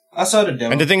 I saw the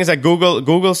demo. And the thing is that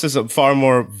Google's is far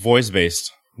more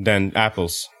voice-based than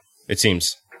Apple's, it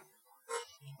seems.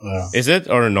 Wow. Is it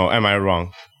or no? Am I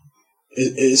wrong?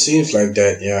 It seems like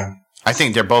that, yeah. I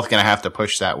think they're both going to have to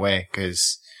push that way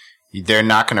because they're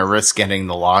not going to risk getting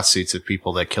the lawsuits of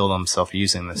people that kill themselves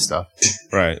using this stuff.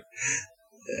 Right.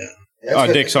 Yeah.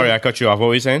 Oh, Dick, sorry, I cut you off. What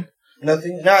were you saying?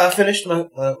 Nothing. No, I finished my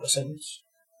sentence.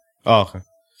 Oh, okay.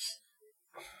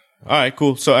 All right,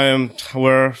 cool. So, I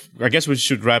guess we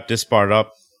should wrap this part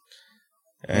up.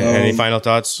 Any final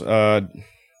thoughts?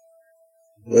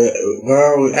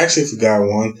 Well, we actually forgot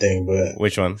one thing, but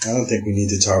which one? I don't think we need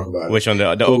to talk about it. Which one? The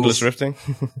Oculus Rift thing?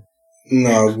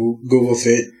 No, Google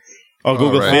Fit. Oh,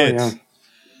 Google Fit.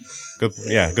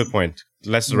 Yeah. Good point.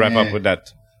 Let's wrap up with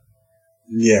that.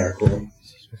 Yeah, cool.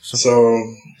 So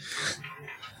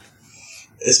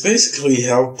it's basically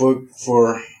Health Book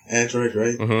for Android,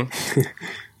 right? Mm-hmm.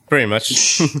 Pretty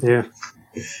much. Yeah.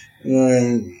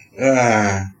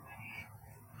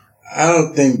 I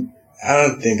don't think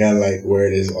I like where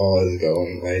this all is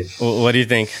going. Like, what do you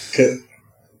think?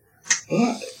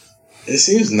 Well, it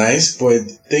seems nice, but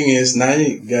the thing is, now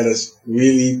you gotta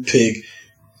really pick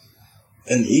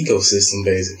an ecosystem,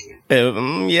 basically.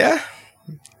 Yeah.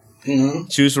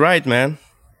 Choose right, man.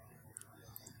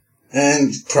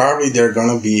 And probably they're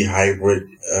gonna be hybrid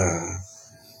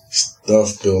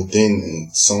stuff built in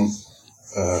some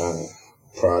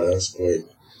products, but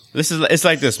It's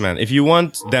like this, man. If you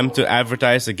want them to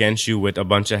advertise against you with a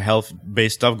bunch of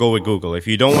health-based stuff, go with Google. If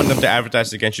you don't want them to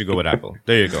advertise against you, go with Apple.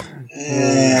 There you go.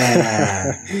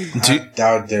 I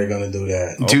doubt they're gonna do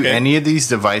that. Do any of these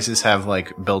devices have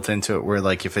like built into it where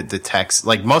like if it detects,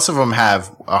 like most of them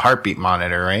have a heartbeat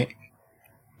monitor, right?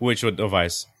 Which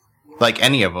device? Like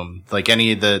any of them, like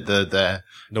any of the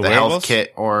health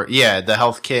kit or the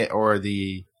health kit or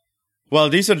the. Well,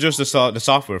 these are just the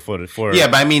software for. Yeah,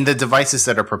 but I mean the devices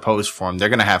that are proposed for them, they're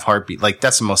gonna have heartbeat. Like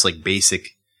that's the most like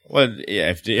basic. Well,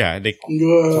 yeah, they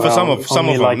Well, for some of them,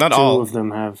 like not two all of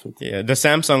them have it. Yeah, the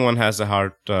Samsung one has a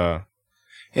heart.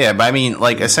 Yeah, but I mean,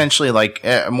 like essentially, like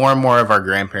more and more of our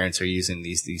grandparents are using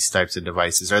these types of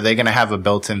devices. Are they gonna have a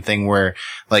built-in thing where,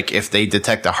 like, if they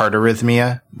detect a heart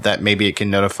arrhythmia, that maybe it can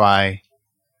notify?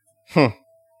 At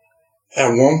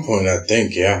one point, I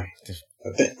think, yeah.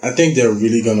 I think they're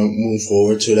really gonna move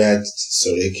forward to that,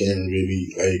 so they can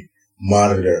really like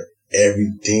monitor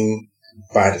everything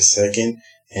by the second,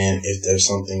 and if there's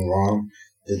something wrong,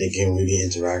 that they can really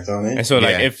interact on it. And so,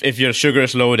 like, if your sugar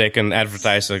is low, they can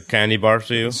advertise a candy bar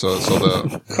to you. So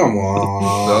the come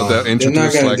on, they'll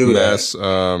introduce like mass.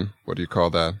 That. What do you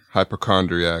call that?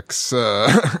 Hypochondriacs.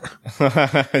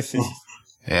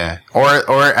 Yeah. Or,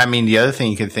 I mean, the other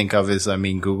thing you could think of is, I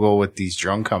mean, Google with these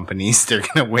drone companies, they're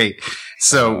going to wait.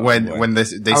 So when they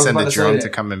send the drone to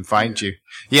come and find you.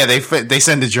 Yeah, they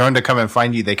send the drone to come and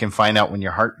find you. They can find out when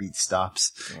your heartbeat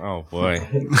stops. Oh boy. I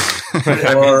mean,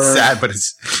 it's sad, but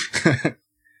it's.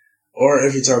 Or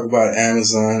if you talk about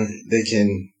Amazon, they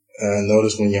can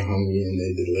notice when you're hungry and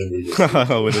they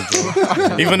deliver with a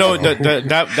drone. Even though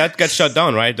that got shut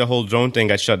down, right? The whole drone thing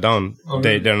got shut down.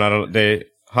 Okay. They're not.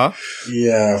 Huh?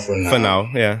 Yeah, for now. For now,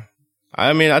 yeah.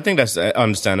 I mean, I think that's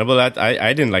understandable. That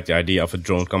I didn't like the idea of a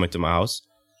drone coming to my house.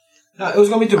 No, it was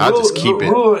going to be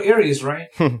rural areas, right?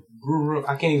 Rural.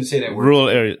 I can't even say that word. Rural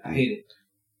areas. I hate it.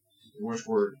 The worst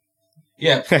word.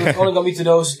 Yeah, it's only going to be to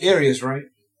those areas, right?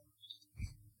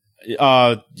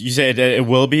 You said that it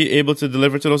will be able to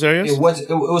deliver to those areas? It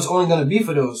was only going to be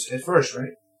for those at first,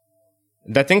 right?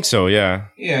 I think so, yeah.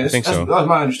 Yeah, I think so. That was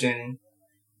my understanding.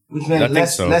 Which meant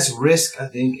less risk, I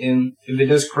think, and if it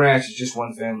does crash, it's just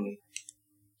one family.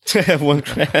 One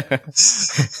crash.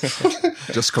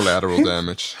 Just collateral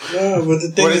damage. No, but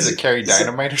the thing what is it? Carry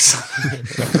dynamite or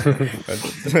something?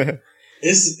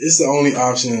 It's the only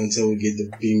option until we get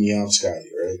the Beam Me Up Scotty,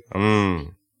 right?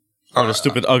 Oh, that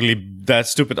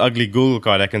stupid ugly Google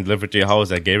car that can deliver to your house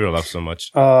that Gabriel loves so much.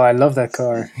 Oh, I love that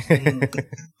car.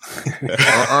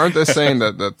 Aren't they saying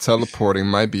that teleporting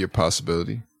might be a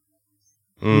possibility?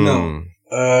 No.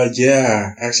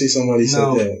 Yeah. Actually, somebody said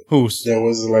that. Who's? There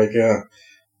was like a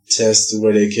test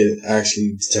where they could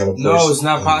actually teleport. No, it's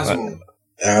not possible.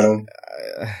 Adam.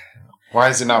 Why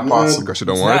is it not possible? Because you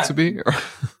don't want it to be?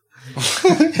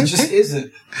 It just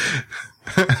isn't.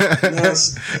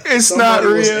 It's not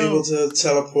real. Was able to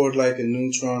teleport like a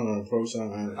neutron or a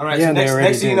proton. All right. Yeah, so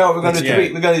next thing you know, we're gonna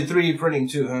do 3D printing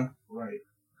too, huh? Right.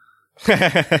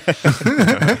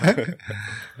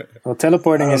 Well,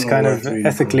 teleporting is kind of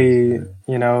ethically,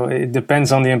 it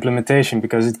depends on the implementation,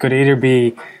 because it could either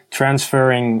be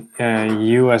transferring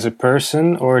you as a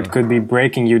person, or it could be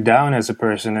breaking you down as a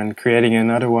person and creating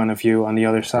another one of you on the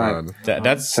other side.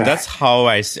 That's how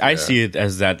I see it,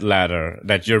 as that ladder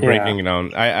that you're breaking it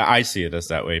down. I see it as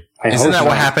that way. Isn't that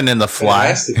what happened in The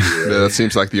Fly? That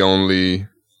seems like the only,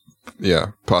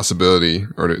 possibility,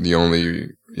 or the only,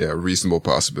 reasonable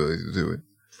possibility to do it.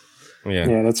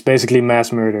 Yeah, that's basically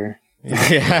mass murder.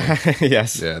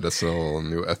 Yes. Yeah, that's a whole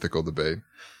new ethical debate.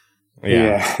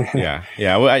 Yeah.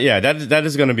 Well, that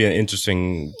is going to be an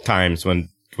interesting times when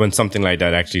something like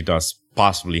that actually does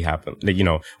possibly happen. Like,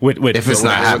 with if it's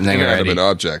not happening already, inanimate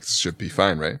objects should be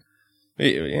fine, right?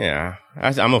 Yeah,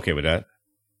 I'm okay with that.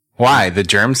 Why? The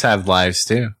germs have lives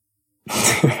too.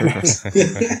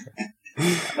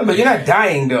 No, but you're not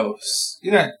dying, though.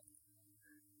 You're not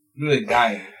really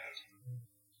dying.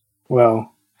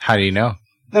 Well, how do you know?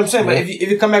 No, I'm saying, but if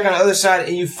you come back on the other side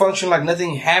and you function like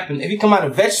nothing happened, if you come out a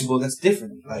vegetable, that's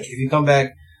different. Like, if you come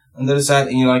back on the other side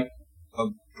and you're like a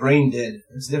brain dead,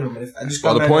 it's different. But if I just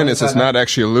come the point is, it's not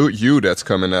actually you that's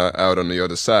coming out on the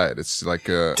other side. It's like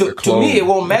a clone. To me, it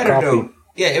won't matter, though.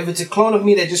 Yeah, if it's a clone of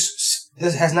me that just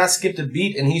has not skipped a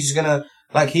beat and he's just gonna,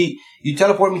 you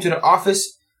teleport me to the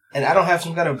office, and I don't have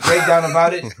some kind of breakdown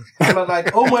about it. I'm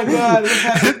like, oh my God, what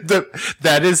happened?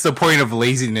 That is the point of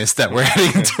laziness that we're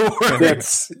heading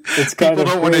towards. It's kind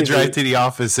People don't want to drive to the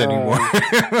office anymore.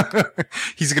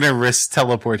 He's going to risk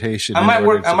teleportation. I might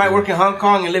work in Hong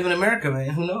Kong and live in America, man.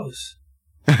 Who knows?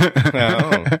 All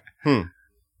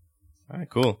right,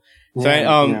 cool.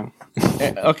 So,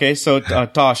 okay, so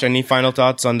Tosh, any final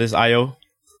thoughts on this I/O?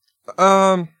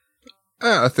 I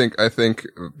think,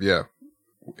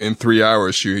 in 3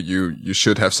 hours, you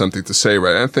should have something to say,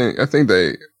 right? I think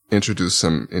they introduced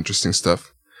some interesting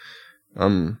stuff.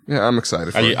 I'm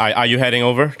excited for it. Are you heading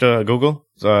over to Google,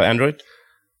 Android?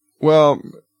 Well,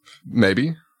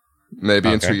 maybe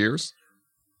in 2 years.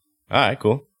 All right,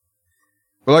 cool.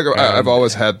 Well, I've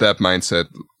always had that mindset.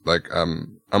 Like,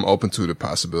 I'm open to the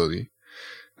possibility.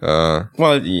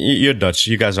 Well, you're Dutch.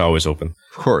 You guys are always open.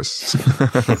 Of course.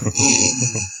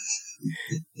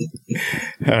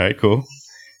 All right, cool.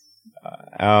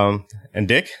 And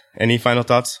Dick, any final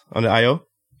thoughts on the I/O?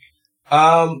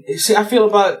 See, I feel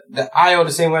about the I/O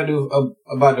the same way I do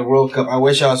about the World Cup. I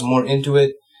wish I was more into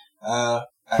it. I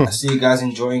see you guys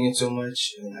enjoying it so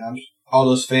much, and all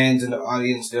those fans in the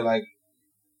audience, they're like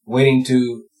waiting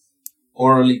to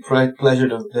orally pleasure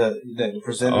the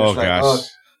presenters. Oh, gosh.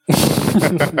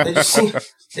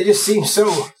 They just seem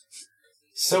so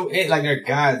like they're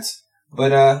gods.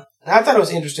 But I thought it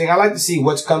was interesting. I like to see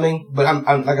what's coming, but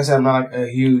I'm like I said, I'm not a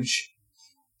huge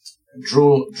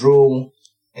drool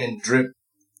and drip,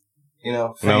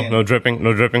 fan. No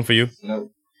dripping for you. No.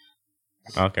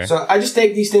 Okay. So I just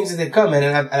take these things as they come,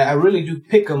 and I really do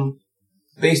pick them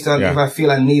based on if I feel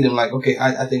I need them. Like, okay,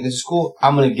 I think this is cool.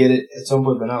 I'm gonna get it at some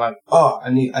point, but not like, oh, I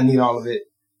need all of it.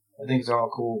 I think it's all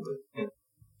cool, but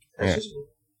that's just me.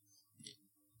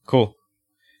 Cool.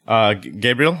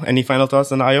 Gabriel, any final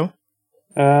thoughts on IO?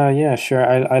 Yeah, sure.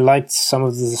 I liked some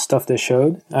of the stuff they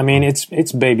showed. I mean,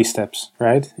 it's baby steps,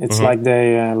 right? It's like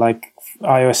they like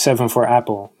iOS 7 for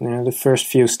Apple. The first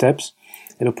few steps.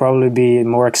 It'll probably be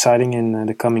more exciting in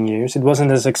the coming years. It wasn't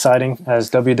as exciting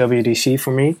as WWDC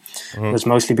for me. That's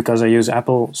mostly because I use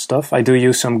Apple stuff. I do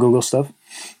use some Google stuff.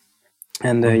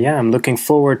 And I'm looking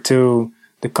forward to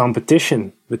the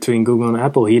competition between Google and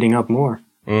Apple heating up more.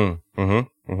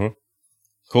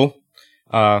 Cool.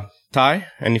 Ty,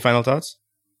 any final thoughts?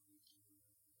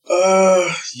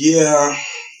 Yeah.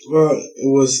 Well, it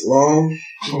was long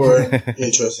but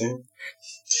interesting.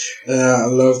 I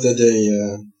love that they,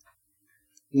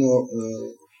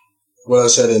 what I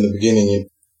said in the beginning,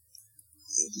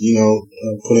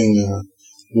 putting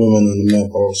women on the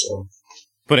map also.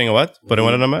 Putting a what? Putting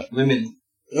what on the map? Women.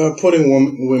 Putting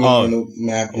women on the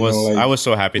map. I was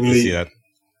so happy to see that.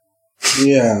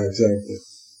 Yeah, exactly.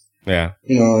 Yeah.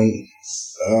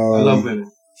 I love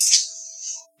women.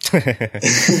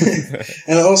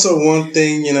 And also one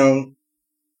thing, no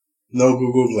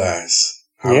Google Glass.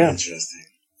 How interesting.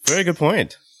 Very good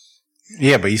point.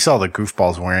 Yeah, but you saw the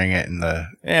goofballs wearing it in the.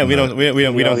 Yeah, we don't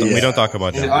talk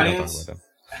about that. Audience?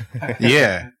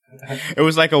 Yeah. It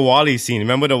was like a Wall-E scene.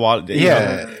 Remember the Wall-E?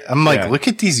 Yeah. I'm like, look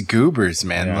at these goobers,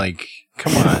 man. Yeah. Like,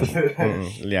 come on.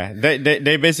 Yeah.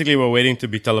 They basically were waiting to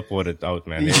be teleported out,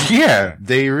 man. Yeah,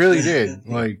 they really did.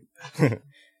 Like,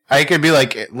 I could be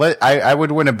like, I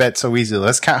would win a bet so easily.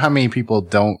 Let's count how many people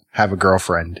don't have a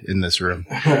girlfriend in this room.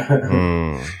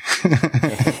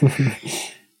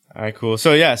 All right, cool.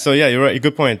 So yeah, you're right.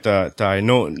 Good point, Ty.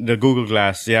 No, the Google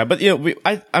Glass. Yeah, but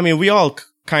we all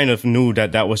kind of knew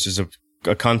that was just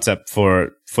a concept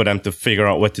for them to figure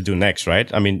out what to do next, right?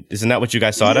 I mean, isn't that what you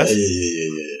guys saw it as?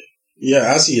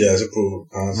 Yeah, I see it as a proof of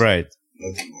concept.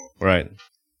 Right.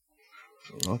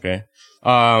 Okay.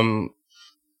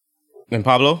 And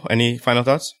Pablo, any final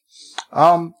thoughts?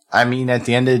 I mean, at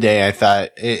the end of the day, I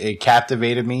thought it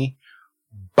captivated me,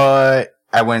 but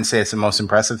I wouldn't say it's the most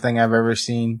impressive thing I've ever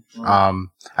seen.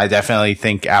 I definitely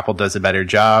think Apple does a better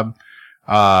job,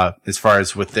 as far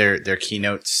as with their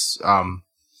keynotes.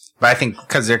 But I think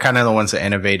because they're kind of the ones that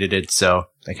innovated it, so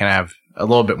they kind of have a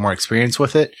little bit more experience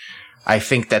with it. I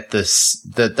think that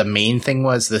the main thing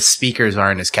was the speakers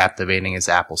aren't as captivating as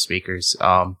Apple speakers.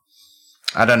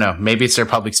 I don't know. Maybe it's their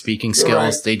public speaking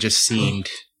skills. Right. They just seemed.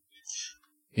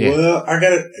 Yeah. Well, I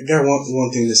got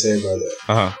one thing to say about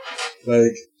that.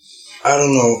 Like, I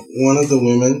don't know. One of the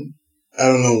women, I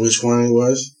don't know which one it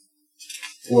was,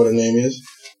 what her name is,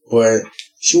 but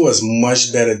she was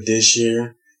much better this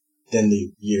year than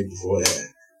the year before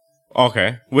that.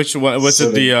 Okay. Which one was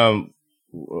it? The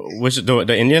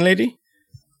Indian lady?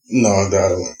 No, the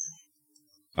other one.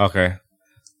 Okay.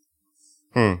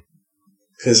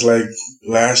 Because like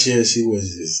last year, she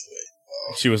was just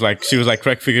like, she was like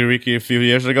Craig Federighi a few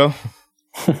years ago.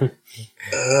 Federighi?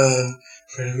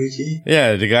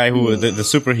 Yeah, the guy who the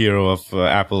superhero of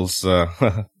Apple's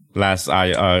last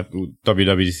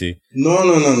WWDC.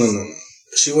 No.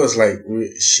 She was like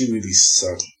she really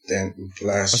sucked. Then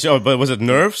last. Oh, but was it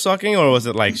nerve sucking or was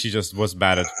it like she just was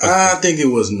bad at? I think it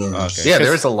was nerves. Okay. Yeah,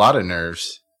 there was a lot of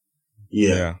nerves.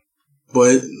 Yeah.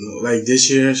 But like this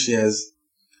year, she was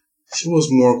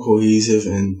more cohesive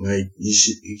and like you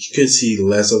could see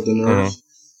less of the nerves.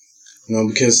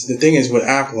 Because the thing is with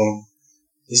Apple,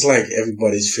 it's like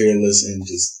everybody's fearless and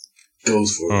just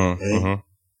goes for it, right?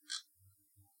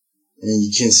 And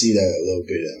you can see that a little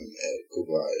bit at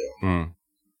Google I/O.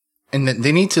 And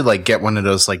they need to like get one of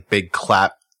those like big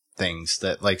clap things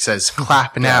that like says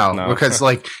clap now because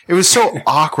like it was so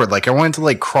awkward. Like I wanted to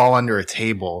like crawl under a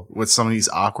table with some of these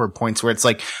awkward points where it's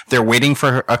like they're waiting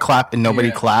for a clap and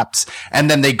nobody claps, and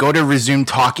then they go to resume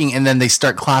talking and then they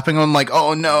start clapping. I'm like,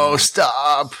 oh no,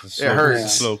 stop! It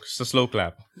hurts. It's a slow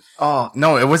clap. Oh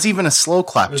no, it wasn't even a slow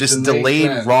clap, just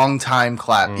delayed clap. Wrong time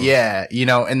clap. Yeah,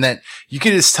 and then you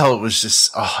could just tell it was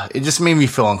just it just made me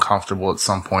feel uncomfortable at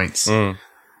some points.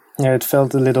 Yeah, it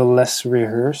felt a little less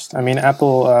rehearsed. I mean,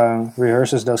 Apple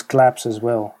rehearses those claps as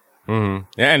well. Yeah,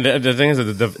 and the thing is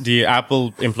that the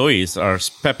Apple employees are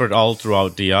peppered all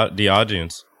throughout the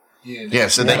audience. Yeah,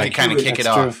 so they can kind of kick it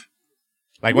off.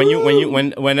 Like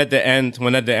when at the end,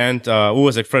 who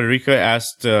was it? Frederica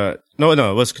asked, no,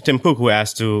 it was Tim Cook who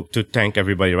asked to thank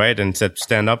everybody, right? And said,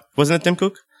 stand up. Wasn't it Tim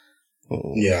Cook?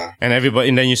 Yeah. And everybody,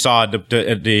 and then you saw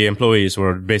the employees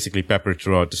were basically peppered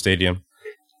throughout the stadium.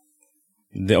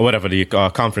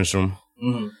 The conference room.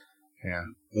 Mm-hmm. Yeah.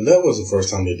 Well, that was the first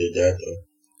time they did that, though.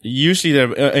 Usually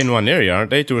they're in one area, aren't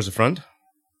they? Towards the front?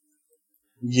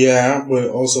 Yeah, but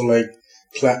also like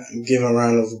give a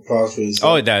round of applause for yourself.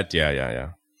 Oh, that, yeah. Yeah,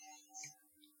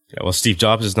 well, Steve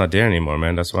Jobs is not there anymore,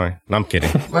 man. That's why. No, I'm kidding.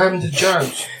 What happened to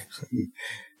Jobs?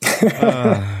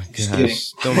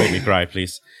 Gosh, don't make me cry,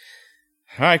 please.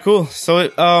 All right, cool. So,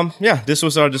 this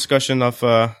was our discussion of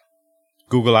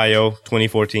Google I/O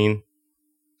 2014.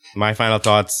 My final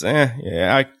thoughts.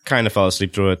 I kind of fell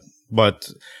asleep through it, but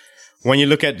when you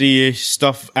look at the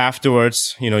stuff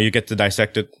afterwards, you get to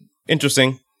dissect it.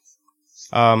 Interesting.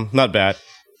 Not bad.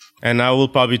 And I will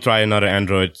probably try another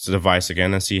Android device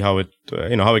again and see how it,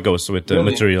 how it goes with the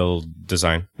material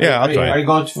design. Yeah, I'll try it. Are you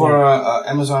going for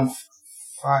Amazon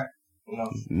Fire?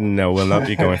 No, we'll not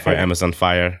be going for Amazon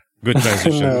Fire. Good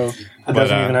transition. No, it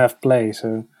doesn't even have Play,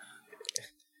 so.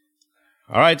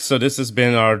 All right, so this has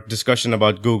been our discussion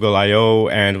about Google I/O,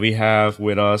 and we have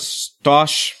with us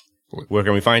Tosh. Where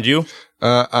can we find you?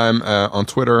 I'm on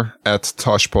Twitter at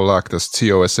Tosh Polak. That's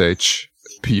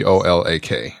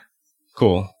TOSHPOLAK.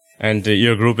 Cool. And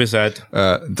your group is at?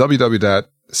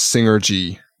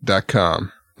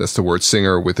 www.singerg.com. That's the word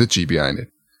singer with a G behind it.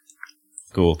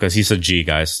 Cool, because he's a G,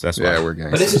 guys. That's why. Yeah, we're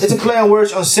gangsters. But it's a play on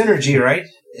words on synergy, right?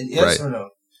 Yes right. or no?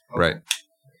 Okay. Right.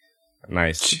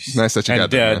 Nice. Jeez. Nice that you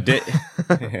got that,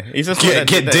 man. He's a get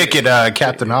Dick at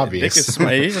Captain Obvious. Dick is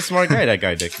smart. He's a smart guy, that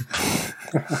guy, Dick.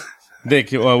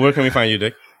 Dick, where can we find you,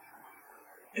 Dick?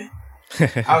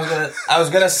 I was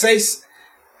gonna say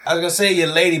your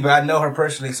lady, but I know her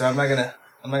personally, so I'm not gonna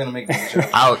make that joke.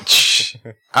 Ouch.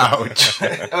 Ouch.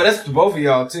 Oh, that's for both of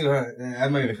y'all too, huh?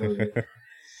 I'm not gonna go there.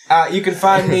 You can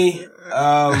find me,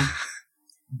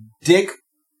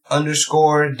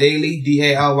 Dick_Daily,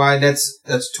 DALY.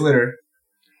 That's Twitter.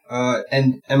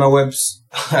 And my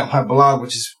my blog,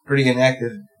 which is pretty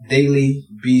inactive,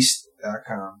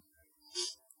 dailybeast.com.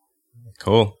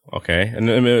 Cool. Okay.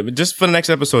 And just for the next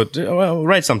episode,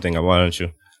 write something. Why don't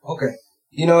you? Okay.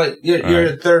 You know what? You're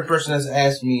the third person that's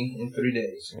asked me in 3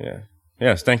 days. Yeah.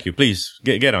 Yes. Thank you. Please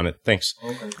get on it. Thanks.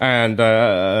 Okay. And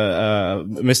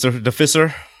Mr. The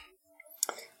Fisser.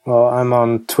 Well, I'm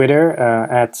on Twitter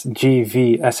at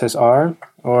GVSSR,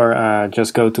 or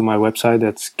just go to my website.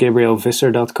 That's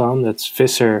GabrielVisser.com. That's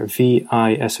Visser,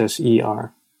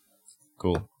 VISSER.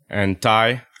 Cool. And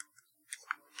Ty?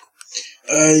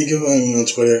 You can find me on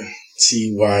Twitter,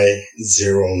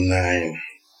 TY09.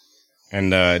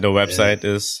 And the website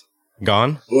is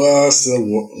gone? Well, still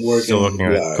working on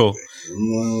it. Cool.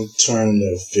 I'm trying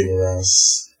to figure out.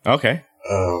 Okay.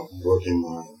 Working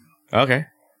on. Okay.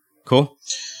 Cool.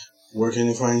 Where can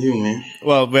you find you, man?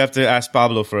 Well, we have to ask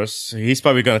Pablo first. He's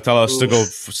probably going to tell us to go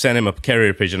send him a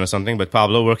carrier pigeon or something. But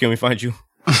Pablo, where can we find you?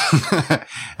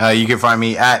 You can find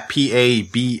me at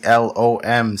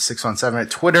PABLOM617 at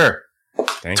Twitter.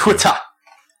 Thank Twitter.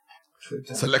 You.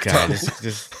 Selecta.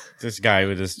 This guy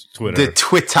with his Twitter. The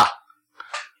Twitter.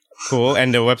 Cool.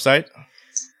 And the website?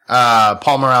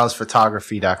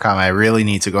 PaulMoralesPhotography.com. I really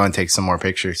need to go and take some more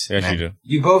pictures. Yes, man. you do.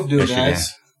 You both do,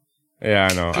 guys. Yeah,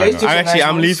 I know.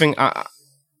 I'm leaving.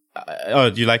 Oh,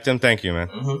 you like them? Thank you, man.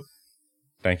 Mm-hmm.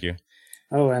 Thank you.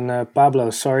 Oh, and Pablo,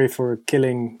 sorry for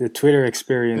killing the Twitter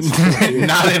experience.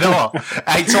 Not at all.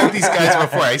 I told these guys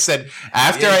before. I said,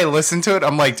 after I listened to it,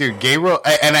 I'm like, dude, Gabriel,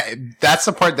 that's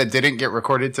the part that didn't get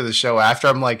recorded to the show. After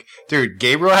I'm like, dude,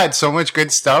 Gabriel had so much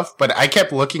good stuff, but I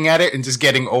kept looking at it and just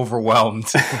getting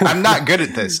overwhelmed. I'm not good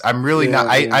at this. I'm really not.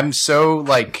 I'm so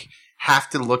like, have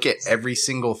to look at every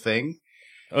single thing.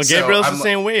 Well, Gabriel's the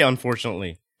same way,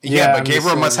 unfortunately. Yeah, but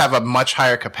Gabriel must have a much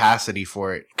higher capacity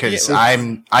for it because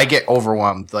I get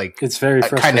overwhelmed. Like it's very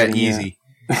kind of easy.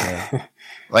 Yeah.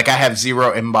 Like I have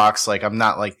zero inbox. Like I'm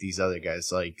not like these other guys.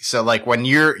 Like so, like when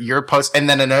your post, and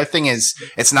then another thing is,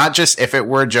 it's not just if it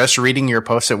were just reading your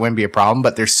post, it wouldn't be a problem.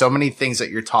 But there's so many things that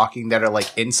you're talking that are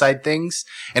like inside things,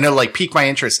 and it'll like pique my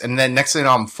interest. And then next thing you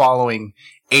know, I'm following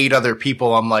 8 other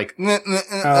people. I'm like,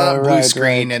 blue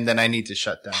screen, and then I need to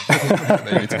shut down.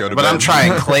 They need to go to but bed. I'm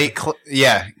trying.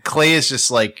 Clay is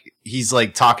just like, he's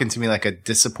like talking to me like a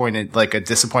disappointed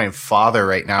father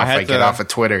right now. If I get off of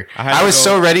Twitter, I was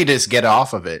so ready to just get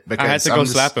off of it because I had to go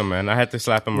slap him, man. I had to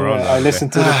slap him around. I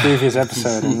listened to the previous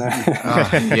episode. And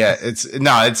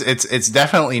it's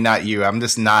definitely not you. I'm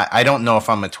just not. I don't know if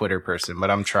I'm a Twitter person,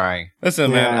 but I'm trying.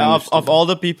 Listen, man. Of all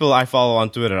the people I follow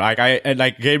on Twitter,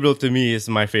 like Gabriel to me is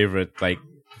my favorite, like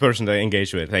person to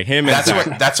engage with. Like him. That's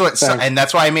and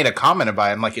that's why I made a comment about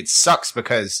it. I'm like, it sucks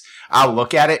because I'll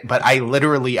look at it, but I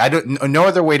don't, no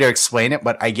other way to explain it,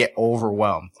 but I get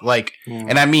overwhelmed. Like,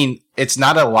 and I mean, it's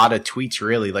not a lot of tweets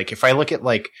really. Like if I look at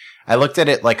I looked at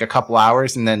it like a couple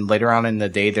hours and then later on in the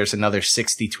day, there's another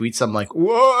 60 tweets. I'm like,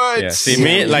 what? Yeah.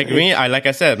 See, like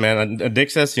I said, man,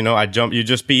 Dick says, you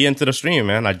just pee into the stream,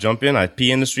 man. I jump in, I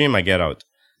pee in the stream, I get out.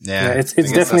 Yeah, it's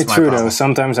definitely true though.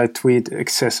 Sometimes I tweet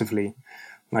excessively,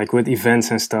 like with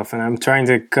events and stuff, and I'm trying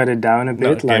to cut it down a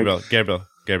bit. Gabriel.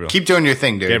 Keep doing your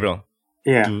thing, dude. Gabriel.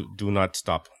 Yeah. Do not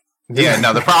stop. Yeah,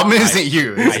 no, the problem isn't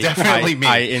you. It's definitely me.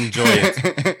 I enjoy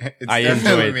it. I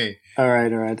enjoy it. Me. All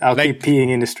right. I'll keep peeing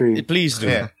in the stream. Please do.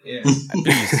 Yeah.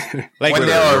 Please. Like one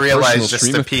day I'll realize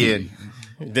just to pee in.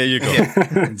 There you go.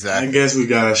 Exactly. I guess we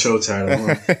got a show title.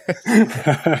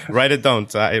 Write it down.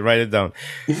 Write it down.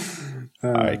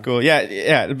 All right, cool.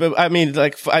 Yeah. But I mean,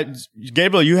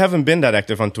 Gabriel, you haven't been that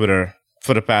active on Twitter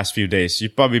for the past few days.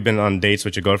 You've probably been on dates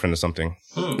with your girlfriend or something.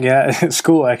 Yeah,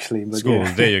 school actually. But school.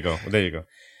 Yeah. There you go.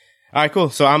 All right, cool.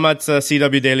 So I'm at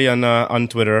CW Daily on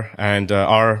Twitter, and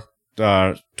our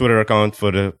Twitter account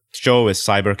for the show is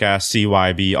Cybercast,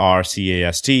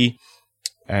 CYBRCAST,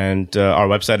 and our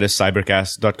website is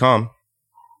cybercast.com.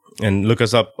 And look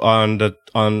us up on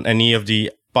any of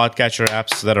the podcatcher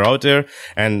apps that are out there.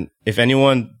 And if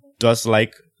anyone does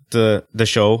like the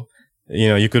show,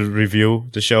 you could review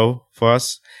the show for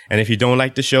us. And if you don't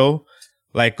like the show,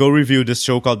 go review this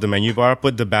show called The Menu Bar.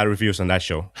 Put the bad reviews on that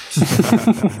show.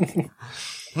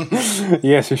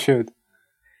 Yes, you should.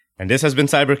 And this has been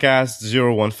Cybercast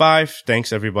 015.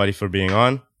 Thanks everybody for being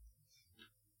on.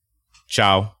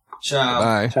 Ciao.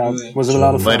 Bye. Ciao. Was a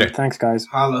lot of fun. Later. Thanks, guys.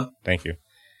 Holla. Thank you.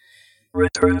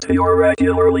 Return to your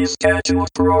regularly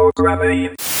scheduled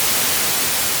programming.